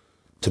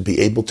to be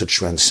able to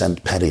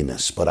transcend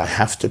pettiness. But I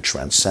have to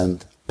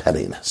transcend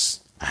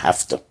pettiness. I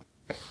have to.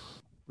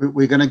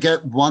 We're going to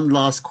get one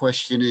last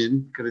question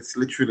in because it's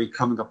literally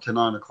coming up to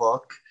 9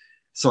 o'clock.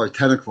 Sorry,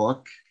 10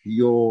 o'clock.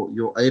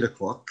 You're 8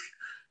 o'clock.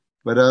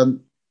 But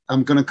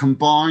I'm going to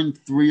combine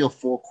 3 or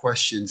 4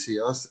 questions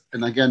here.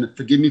 And again,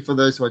 forgive me for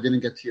those who I didn't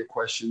get to your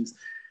questions.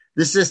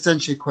 This is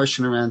essentially a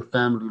question around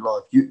family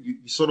life. You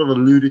sort of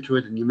alluded to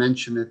it and you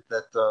mentioned it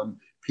that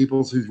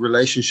people whose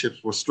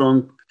relationships were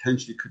strong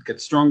potentially could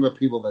get stronger.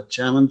 People that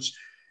challenged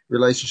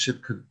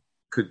relationship could,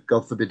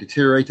 God forbid,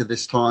 deteriorate at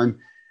this time.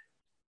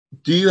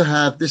 Do you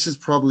have, this is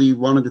probably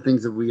one of the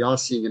things that we are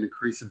seeing an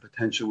increase in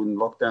potential in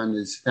lockdown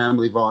is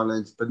family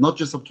violence, but not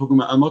just,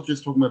 I'm not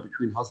just talking about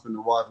between husband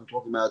and wife, I'm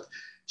talking about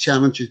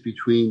challenges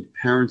between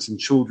parents and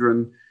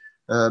children.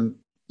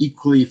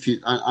 Equally,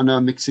 I know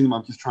I'm mixing them,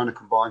 I'm just trying to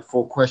combine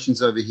 4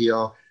 questions over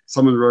here.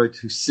 Someone wrote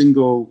who's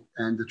single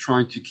and they're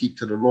trying to keep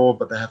to the law,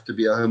 but they have to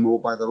be at home all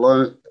by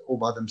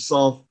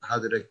themselves. How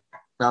do they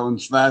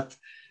balance that?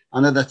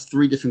 I know that's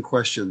 3 different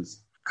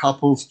questions.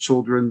 Couples,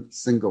 children,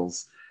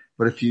 singles.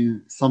 But if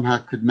you somehow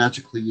could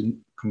magically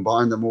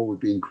combine them all, would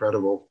be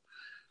incredible.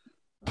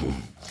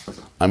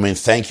 I mean,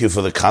 thank you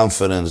for the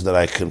confidence that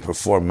I can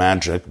perform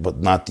magic, but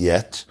not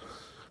yet.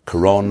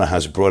 Corona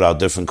has brought out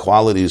different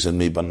qualities in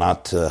me, but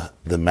not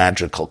the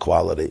magical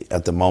quality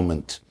at the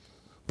moment.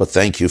 But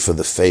thank you for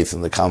the faith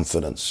and the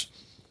confidence.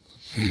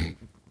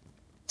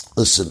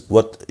 Listen,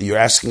 what you're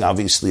asking,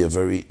 obviously a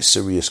very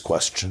serious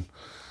question.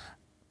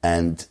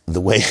 And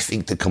the way I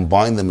think to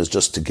combine them is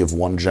just to give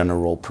one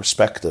general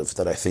perspective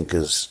that I think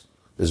is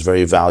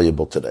very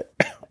valuable today.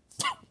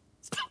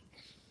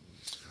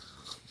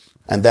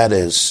 And that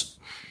is,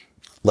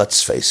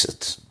 let's face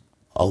it,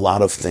 a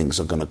lot of things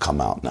are going to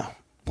come out now.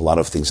 A lot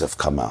of things have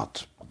come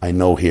out. I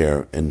know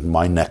here in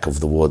my neck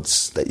of the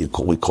woods that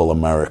we call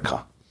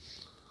America,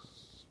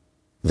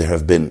 there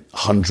have been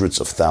hundreds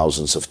of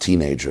thousands of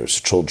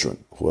teenagers,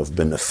 children, who have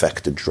been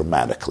affected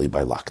dramatically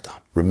by lockdown.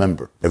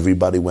 Remember,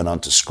 everybody went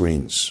onto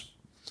screens.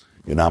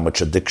 You know how much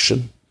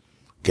addiction?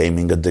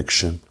 Gaming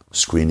addiction,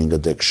 screening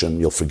addiction,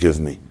 you'll forgive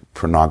me,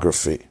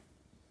 pornography.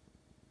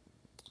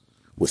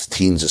 With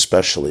teens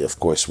especially, of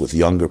course, with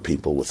younger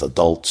people, with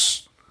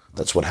adults,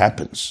 that's what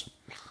happens.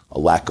 A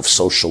lack of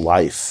social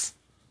life,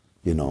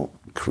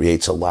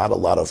 creates a lot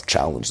of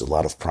challenges, a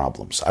lot of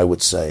problems. I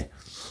would say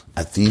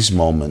at these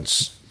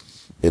moments,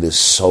 it is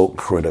so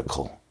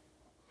critical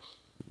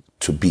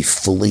to be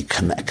fully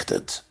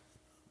connected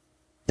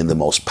in the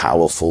most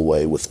powerful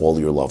way with all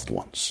your loved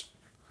ones.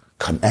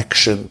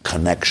 Connection,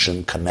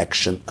 attachment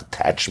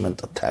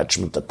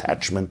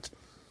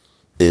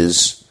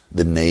is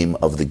the name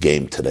of the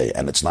game today.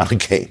 And it's not a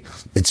game.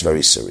 It's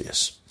very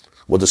serious.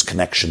 What does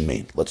connection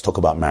mean? Let's talk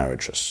about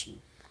marriages.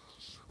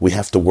 We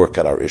have to work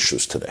at our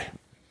issues today.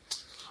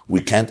 We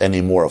can't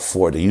anymore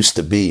afford. It used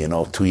to be,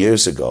 2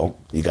 years ago,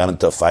 you got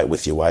into a fight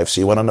with your wife,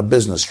 so you went on a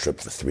business trip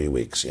for 3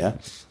 weeks, yeah?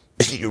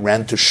 You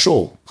ran to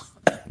shul.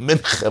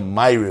 Mincha,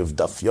 Ma'ariv,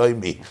 Daf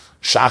Yomi,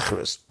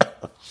 Shachris.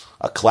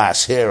 A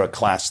class here, a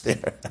class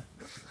there.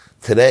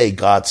 Today,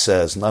 God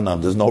says, no,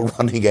 there's no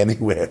running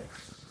anywhere.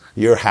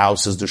 Your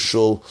house is the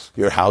shul.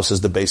 Your house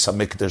is the Beis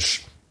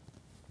HaMikdash.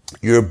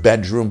 Your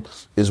bedroom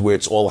is where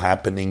it's all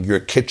happening.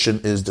 Your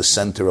kitchen is the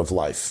center of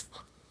life.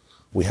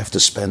 We have to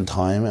spend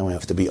time and we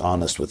have to be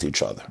honest with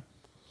each other.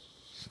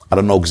 I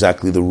don't know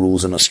exactly the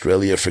rules in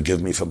Australia.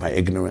 Forgive me for my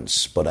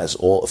ignorance. But if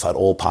at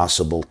all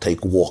possible,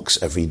 take walks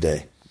every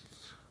day.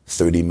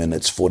 30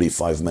 minutes,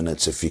 45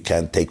 minutes. If you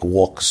can, take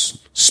walks.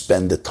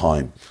 Spend the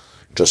time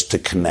just to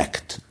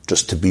connect,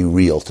 just to be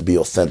real, to be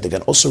authentic.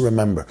 And also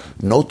remember,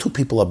 no two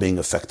people are being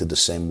affected the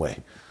same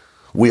way.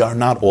 We are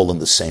not all in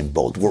the same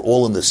boat. We're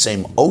all in the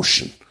same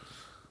ocean,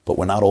 but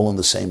we're not all in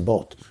the same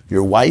boat.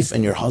 Your wife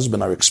and your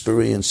husband are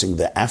experiencing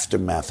the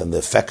aftermath and the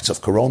effects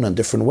of Corona in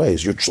different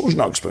ways. Your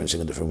children are experiencing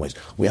it in different ways.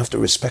 We have to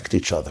respect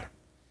each other.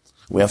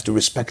 We have to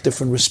respect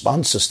different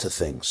responses to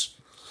things.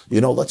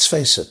 Let's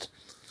face it.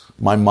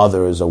 My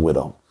mother is a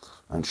widow,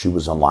 and she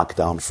was on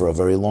lockdown for a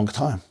very long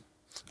time.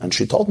 And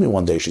she told me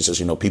one day, she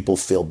says, people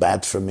feel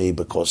bad for me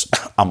because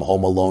I'm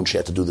home alone. She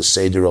had to do the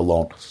Seder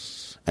alone.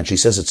 And she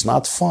says, it's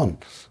not fun.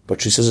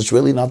 But she says, it's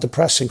really not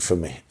depressing for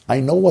me. I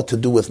know what to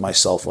do with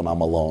myself when I'm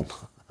alone.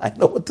 I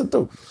know what to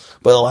do.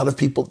 But a lot of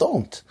people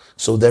don't.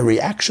 So their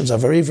reactions are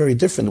very, very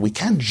different. We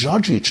can't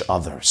judge each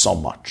other so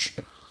much.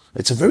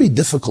 It's a very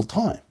difficult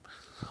time.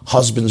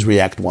 Husbands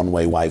react one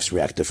way, wives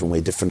react different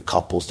way, different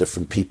couples,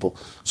 different people.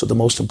 So the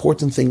most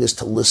important thing is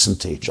to listen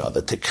to each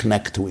other, to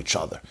connect to each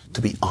other,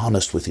 to be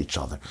honest with each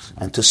other,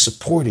 and to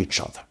support each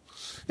other.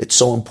 It's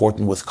so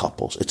important with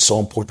couples. It's so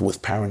important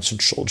with parents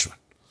and children.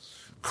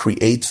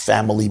 Create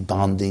family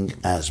bonding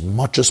as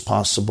much as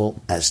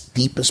possible, as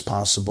deep as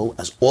possible,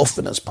 as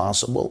often as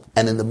possible,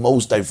 and in the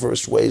most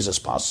diverse ways as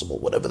possible,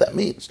 whatever that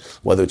means.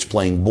 Whether it's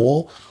playing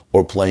ball,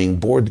 or playing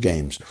board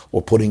games,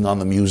 or putting on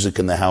the music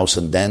in the house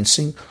and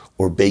dancing,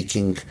 or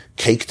baking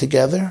cake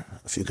together,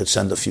 if you could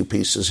send a few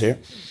pieces here,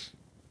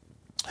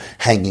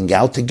 hanging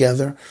out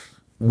together,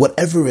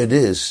 whatever it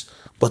is,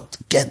 but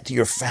get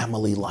your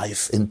family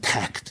life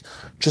intact.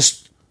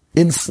 Just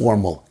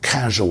informal,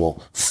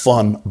 casual,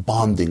 fun,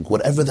 bonding,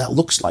 whatever that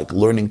looks like,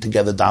 learning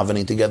together,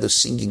 davening together,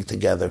 singing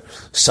together,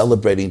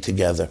 celebrating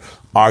together,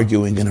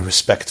 arguing in a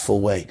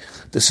respectful way.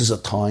 This is a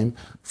time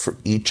for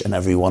each and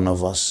every one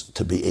of us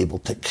to be able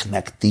to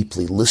connect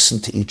deeply,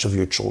 listen to each of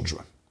your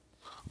children,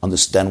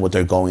 understand what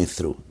they're going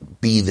through,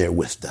 be there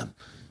with them,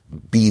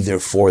 be there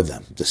for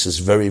them. This is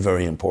very,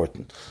 very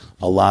important.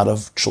 A lot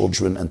of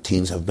children and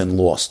teens have been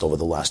lost over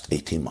the last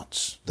 18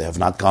 months. They have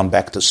not gone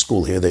back to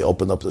school. Here they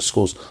opened up the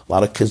schools. A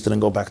lot of kids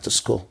didn't go back to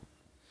school.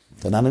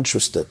 They're not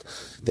interested.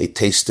 They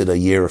tasted a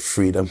year of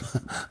freedom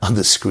on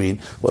the screen.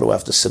 What do I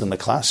have to sit in the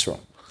classroom?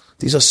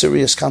 These are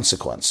serious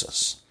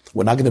consequences.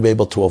 We're not going to be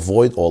able to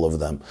avoid all of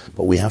them,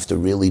 but we have to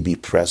really be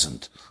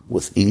present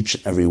with each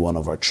and every one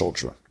of our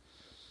children.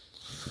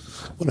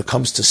 When it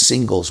comes to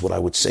singles, what I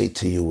would say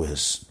to you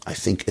is, I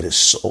think it is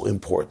so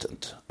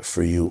important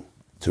for you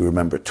to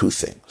remember two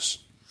things.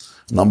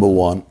 Number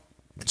one,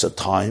 it's a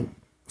time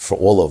for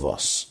all of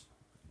us,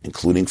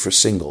 including for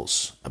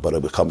singles, but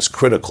it becomes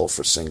critical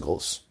for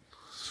singles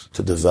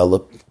to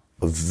develop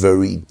a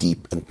very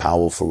deep and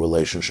powerful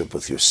relationship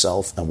with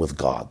yourself and with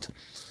God.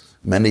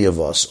 Many of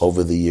us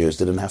over the years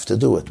didn't have to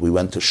do it. We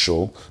went to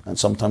shul, and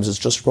sometimes it's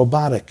just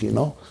robotic,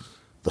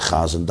 The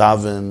Chazan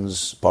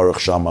davens, Baruch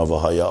Shama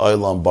v'haya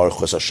olam, Baruch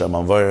Hashem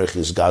avarech,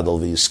 Yizgadol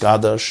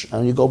v'yiskadash,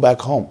 and you go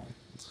back home.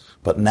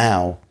 But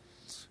now,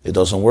 it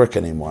doesn't work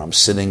anymore. I'm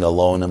sitting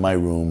alone in my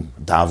room,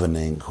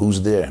 davening.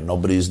 Who's there?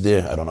 Nobody's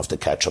there. I don't have to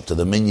catch up to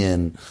the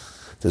minyan.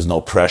 There's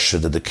no pressure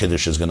that the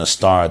Kiddush is going to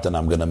start and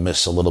I'm going to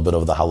miss a little bit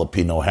of the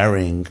jalapeno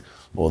herring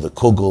or the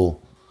kugel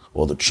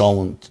or the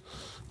cholent.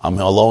 I'm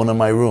alone in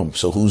my room.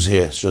 So who's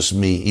here? It's just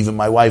me. Even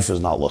my wife is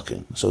not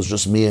looking. So it's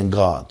just me and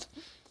God.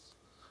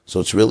 So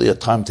it's really a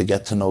time to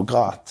get to know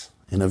God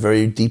in a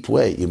very deep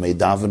way. You may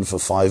daven for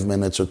 5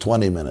 minutes or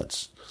 20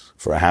 minutes,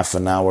 for a half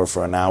an hour,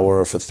 for an hour,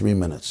 or for 3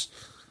 minutes.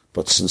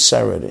 But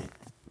sincerity,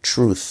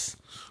 truth,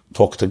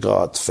 talk to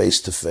God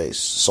face to face,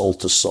 soul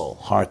to soul,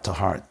 heart to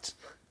heart.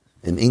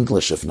 In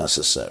English if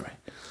necessary.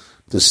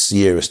 This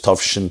year is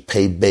Tavshin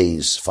Pei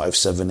Beis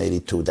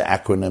 5782. The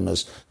acronym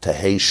is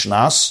Tehei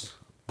Shnas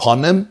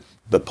Panim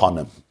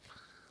Bepanim.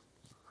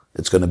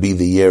 It's going to be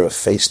the year of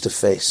face to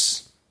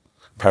face.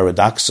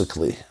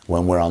 Paradoxically,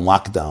 when we're on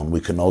lockdown,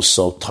 we can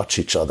also touch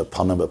each other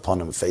panim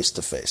bepanim, face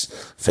to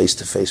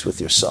face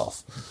with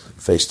yourself,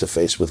 face to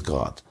face with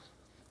God.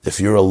 If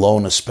you're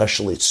alone,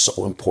 especially, it's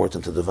so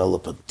important to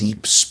develop a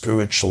deep,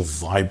 spiritual,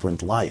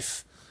 vibrant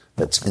life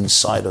that's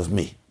inside of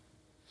me.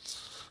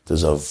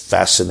 There's a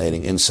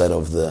fascinating insight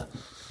of the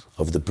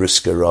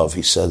Brisker Rav.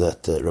 He said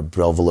that Reb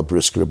Revela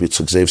Brisker, Rabbi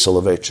Yitzchak Zev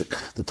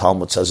Soloveitchik, the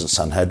Talmud says in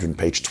Sanhedrin,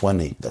 page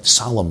 20, that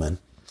Solomon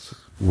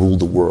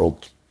ruled the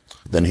world.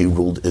 Then he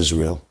ruled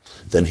Israel.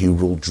 Then he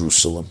ruled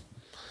Jerusalem.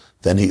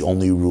 Then he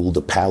only ruled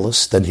a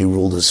palace. Then he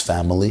ruled his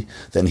family.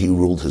 Then he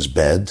ruled his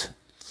bed.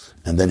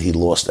 And then he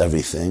lost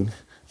everything.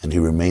 And he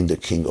remained a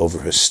king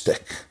over his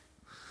stick.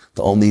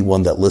 The only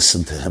one that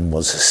listened to him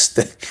was his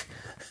stick,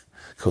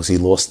 because he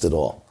lost it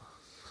all.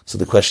 So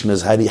the question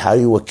is, how are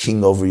you a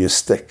king over your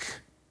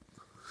stick?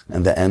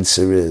 And the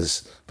answer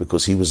is,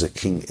 because he was a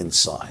king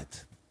inside.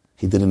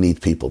 He didn't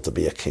need people to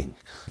be a king.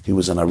 He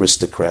was an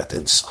aristocrat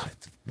inside.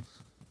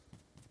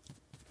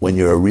 When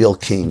you're a real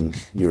king,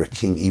 you're a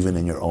king even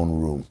in your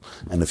own room.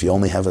 And if you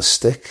only have a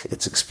stick,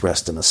 it's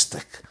expressed in a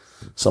stick.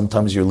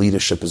 Sometimes your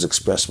leadership is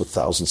expressed with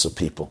thousands of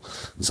people.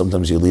 And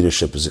sometimes your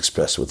leadership is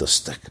expressed with a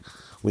stick.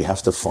 We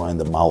have to find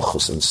the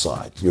malchus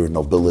inside, your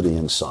nobility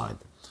inside.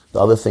 The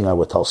other thing I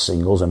would tell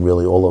singles, and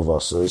really all of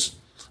us, is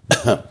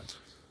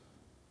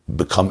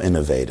become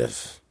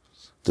innovative.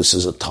 This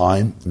is a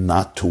time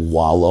not to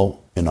wallow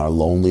in our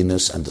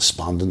loneliness and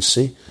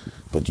despondency,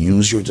 but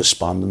use your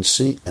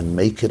despondency and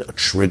make it a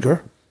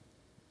trigger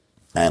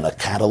and a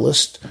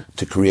catalyst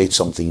to create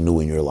something new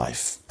in your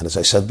life. And as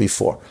I said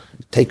before,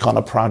 take on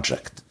a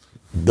project,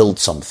 build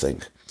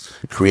something,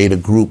 create a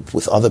group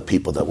with other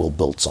people that will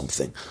build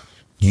something.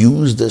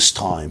 Use this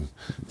time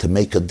to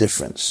make a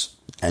difference,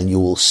 and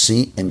you will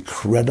see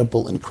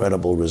incredible,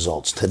 incredible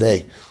results.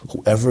 Today,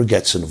 whoever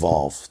gets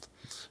involved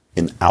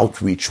in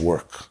outreach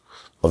work,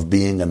 of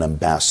being an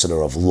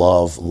ambassador of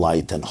love,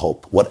 light, and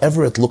hope.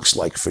 Whatever it looks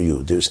like for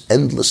you, there's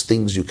endless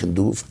things you can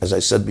do, as I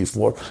said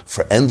before,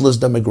 for endless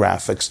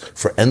demographics,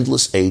 for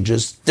endless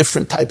ages,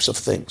 different types of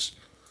things.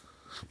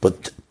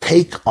 But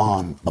take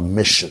on a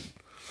mission,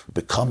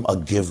 become a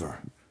giver,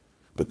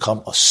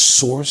 become a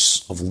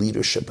source of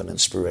leadership and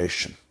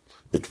inspiration.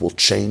 It will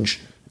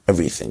change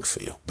everything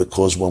for you.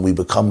 Because when we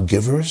become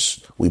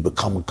givers, we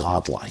become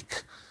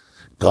godlike.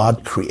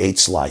 God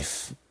creates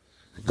life.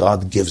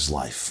 God gives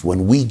life.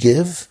 When we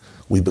give,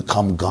 we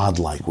become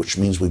godlike, which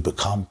means we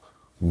become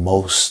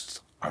most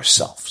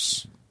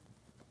ourselves.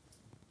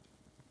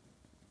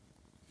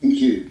 Thank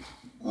you.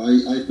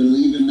 I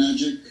believe in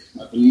magic.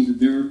 I believe in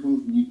miracles,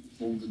 and you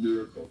perform the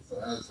miracles.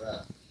 So how's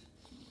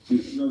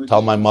that?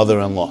 Tell my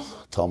mother-in-law.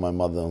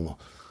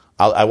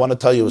 I want to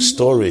tell you a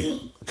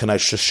story. Can I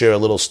just share a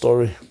little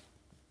story?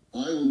 I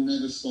will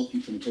never stop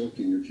you from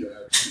talking if you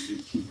actually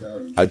keep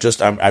going.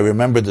 I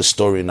remember the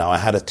story now. I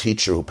had a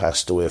teacher who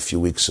passed away a few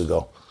weeks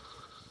ago.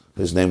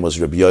 His name was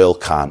Reb Yoel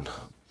Kahn.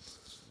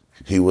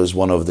 He was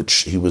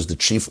the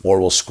chief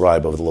oral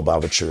scribe of the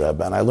Lubavitcher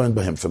Rebbe, and I learned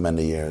by him for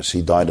many years.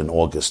 He died in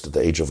August at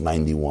the age of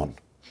 91.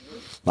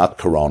 Not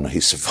Corona.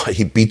 He survived.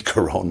 He beat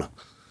Corona,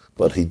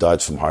 but he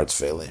died from heart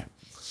failure.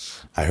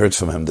 I heard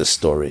from him this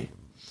story.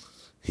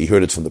 He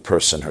heard it from the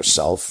person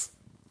herself.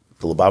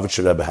 The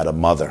Lubavitcher Rebbe had a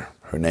mother.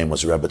 Her name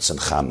was Rebbetzin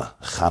Chana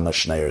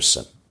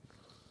Schneerson.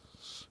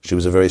 She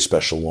was a very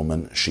special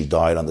woman. She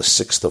died on the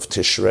 6th of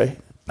Tishrei,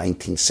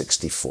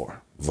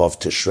 1964. Vav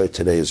Tishrei,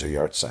 today is her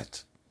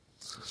yahrzeit.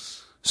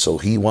 So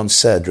he once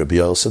said, Rabbi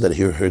Yoel said that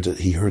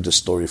he heard the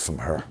story from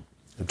her.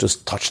 It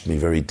just touched me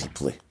very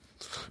deeply.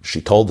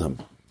 She told him,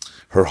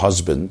 her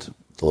husband,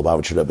 the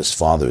Lubavitcher Rebbe's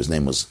father, his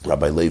name was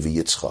Rabbi Levi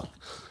Yitzchak.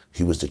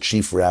 He was the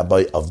chief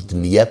rabbi of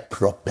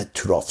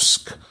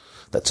Dnipropetrovsk.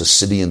 That's a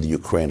city in the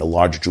Ukraine, a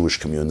large Jewish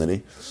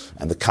community.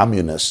 And the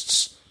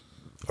communists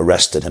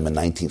arrested him in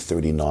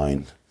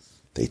 1939.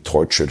 They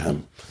tortured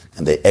him,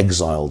 and they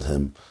exiled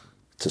him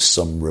to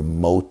some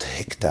remote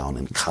hicktown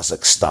in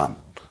Kazakhstan,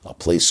 a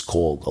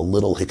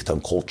little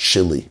hicktown called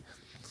Chile.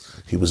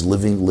 He was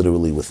living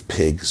literally with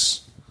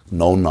pigs,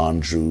 no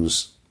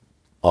non-Jews,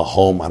 a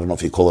home, I don't know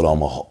if you call it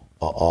home,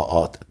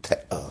 a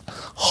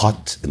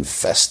hut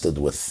infested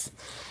with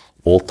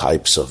all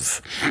types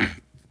of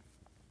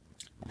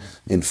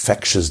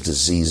infectious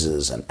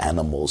diseases and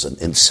animals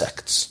and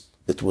insects.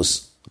 It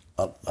was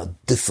a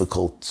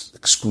difficult,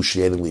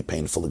 excruciatingly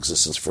painful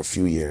existence for a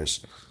few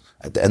years.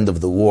 At the end of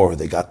the war,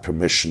 they got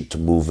permission to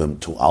move him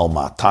to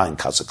Almaty in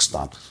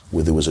Kazakhstan,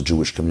 where there was a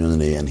Jewish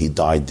community, and he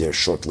died there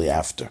shortly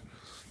after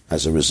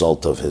as a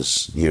result of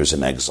his years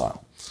in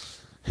exile.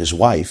 His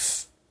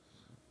wife,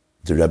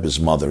 the Rebbe's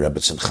mother, Rebbe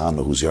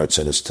Tzimchana, whose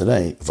yahrzeit is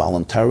today,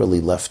 voluntarily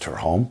left her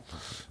home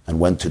and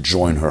went to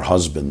join her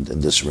husband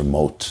in this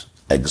remote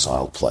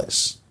exile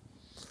place.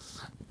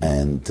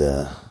 And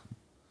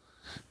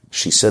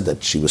she said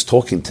that she was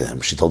talking to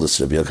him. She told us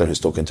Rabbi Yakar was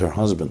talking to her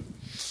husband.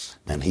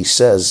 And he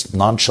says,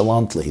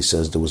 nonchalantly, he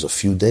says there was a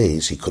few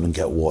days he couldn't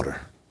get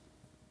water.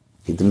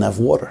 He didn't have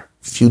water.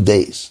 A few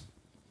days.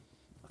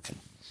 Okay.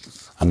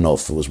 I don't know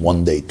if it was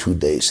 1 day, 2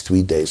 days,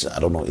 3 days. I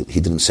don't know.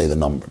 He didn't say the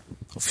number.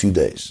 A few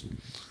days.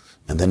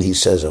 And then he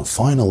says, and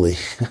finally,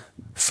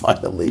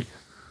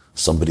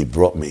 somebody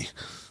brought me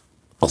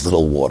a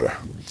little water.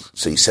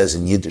 So he says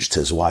in Yiddish to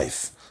his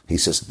wife, he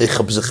says, Ich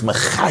hab sich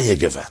mechaya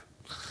gewen.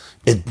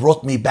 It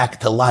brought me back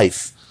to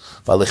life.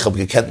 Weil ich hab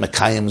gekent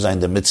mekayim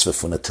sein der mitzvah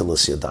von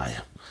Netilas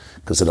Yadayim.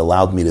 Because it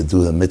allowed me to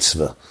do the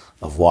mitzvah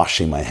of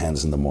washing my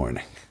hands in the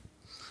morning.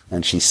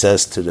 And she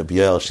says to Rabbi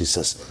Yoel, she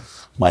says,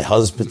 my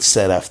husband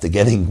said after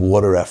getting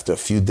water after a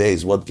few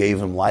days, what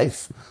gave him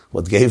life?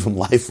 What gave him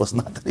life was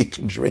not that he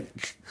can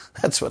drink.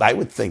 That's what I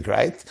would think,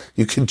 right?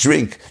 You can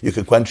drink, you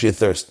can quench your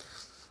thirst.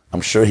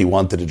 I'm sure he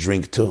wanted to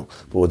drink too.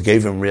 But what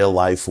gave him real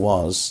life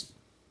was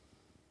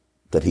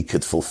that he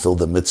could fulfill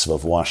the mitzvah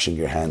of washing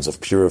your hands,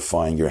 of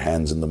purifying your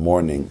hands in the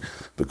morning,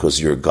 because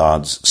you're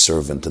God's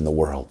servant in the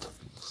world.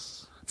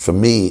 For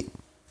me,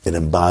 it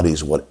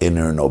embodies what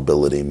inner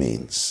nobility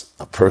means.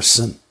 A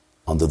person,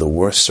 under the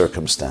worst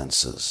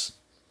circumstances,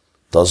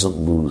 doesn't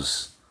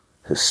lose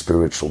his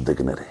spiritual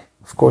dignity.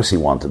 Of course he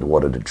wanted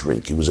water to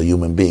drink. He was a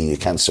human being. He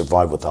can't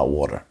survive without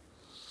water.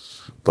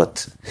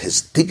 But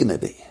his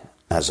dignity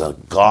as a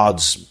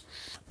God's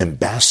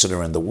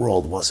ambassador in the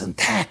world was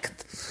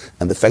intact.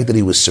 And the fact that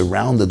he was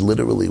surrounded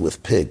literally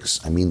with pigs,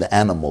 I mean the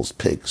animals,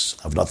 pigs.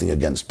 I have nothing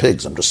against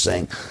pigs. I'm just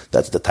saying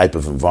that's the type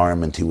of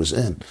environment he was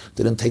in.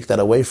 Didn't take that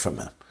away from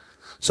him.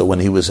 So when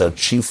he was a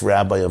chief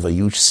rabbi of a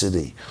huge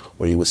city,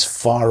 where he was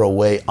far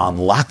away on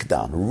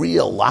lockdown,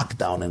 real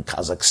lockdown in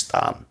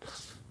Kazakhstan,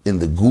 in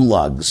the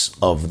gulags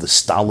of the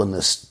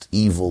Stalinist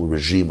evil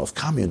regime of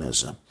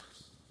communism,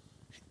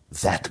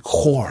 that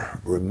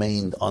core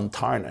remained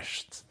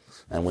untarnished.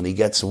 And when he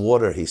gets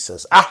water, he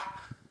says,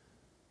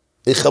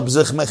 ich hab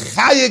sich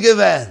mechaya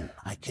gewen.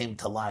 I came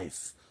to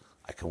life.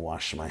 I can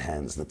wash my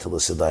hands,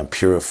 Netilas Yadayim,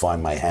 purify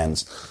my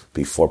hands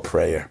before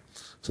prayer.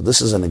 So this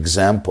is an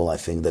example, I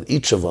think, that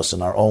each of us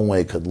in our own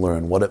way could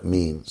learn what it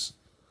means.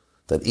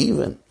 That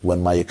even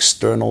when my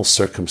external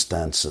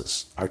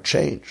circumstances are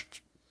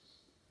changed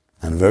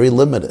and very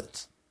limited,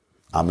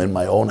 I'm in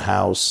my own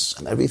house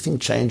and everything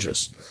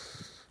changes.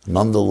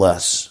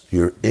 Nonetheless,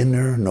 your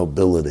inner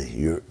nobility,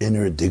 your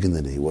inner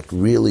dignity, what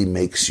really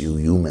makes you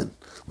human,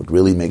 what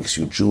really makes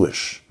you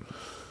Jewish,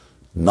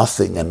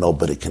 nothing and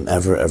nobody can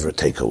ever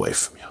take away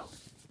from you.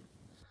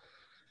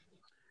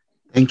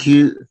 Thank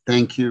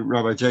you,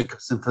 Rabbi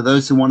Jacobson. For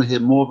those who want to hear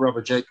more of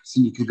Rabbi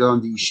Jacobson, you can go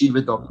on the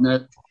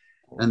yeshiva.net,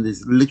 and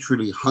there's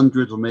literally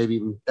hundreds or maybe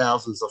even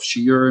thousands of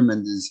shiurim,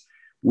 and there's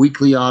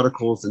weekly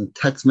articles and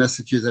text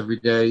messages every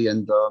day.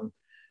 And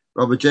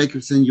Rabbi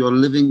Jacobson, you're a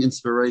living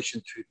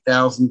inspiration to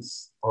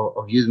thousands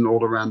of Yidden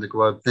all around the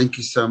globe. Thank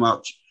you so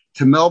much.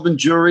 To Melbourne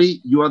Jewry,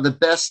 you are the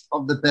best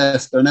of the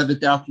best. Don't ever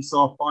doubt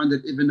yourself. Find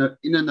that even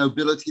inner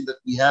nobility that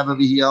we have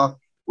over here.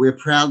 We're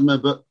proud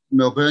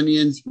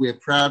Melburnians. We're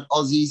proud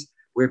Aussies.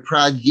 We're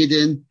proud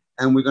Yidden.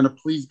 And we're going to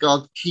please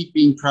God keep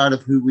being proud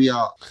of who we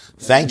are.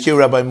 Thank you,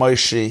 Rabbi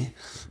Moshe.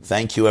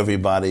 Thank you,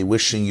 everybody.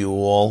 Wishing you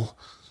all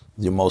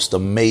the most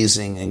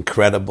amazing,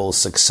 incredible,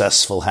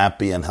 successful,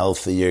 happy, and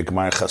healthy year.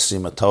 Gmar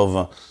Chasima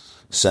Tova.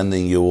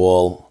 Sending you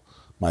all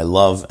my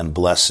love and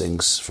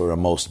blessings for a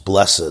most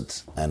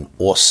blessed and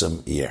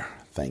awesome year.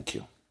 Thank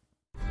you.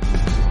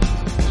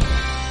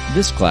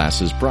 This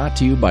class is brought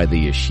to you by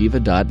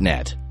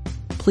theyeshiva.net.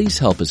 Please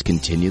help us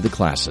continue the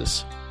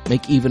classes.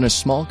 Make even a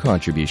small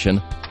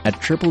contribution at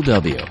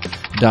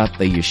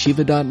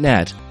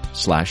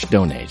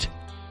www.theyeshiva.net/donate.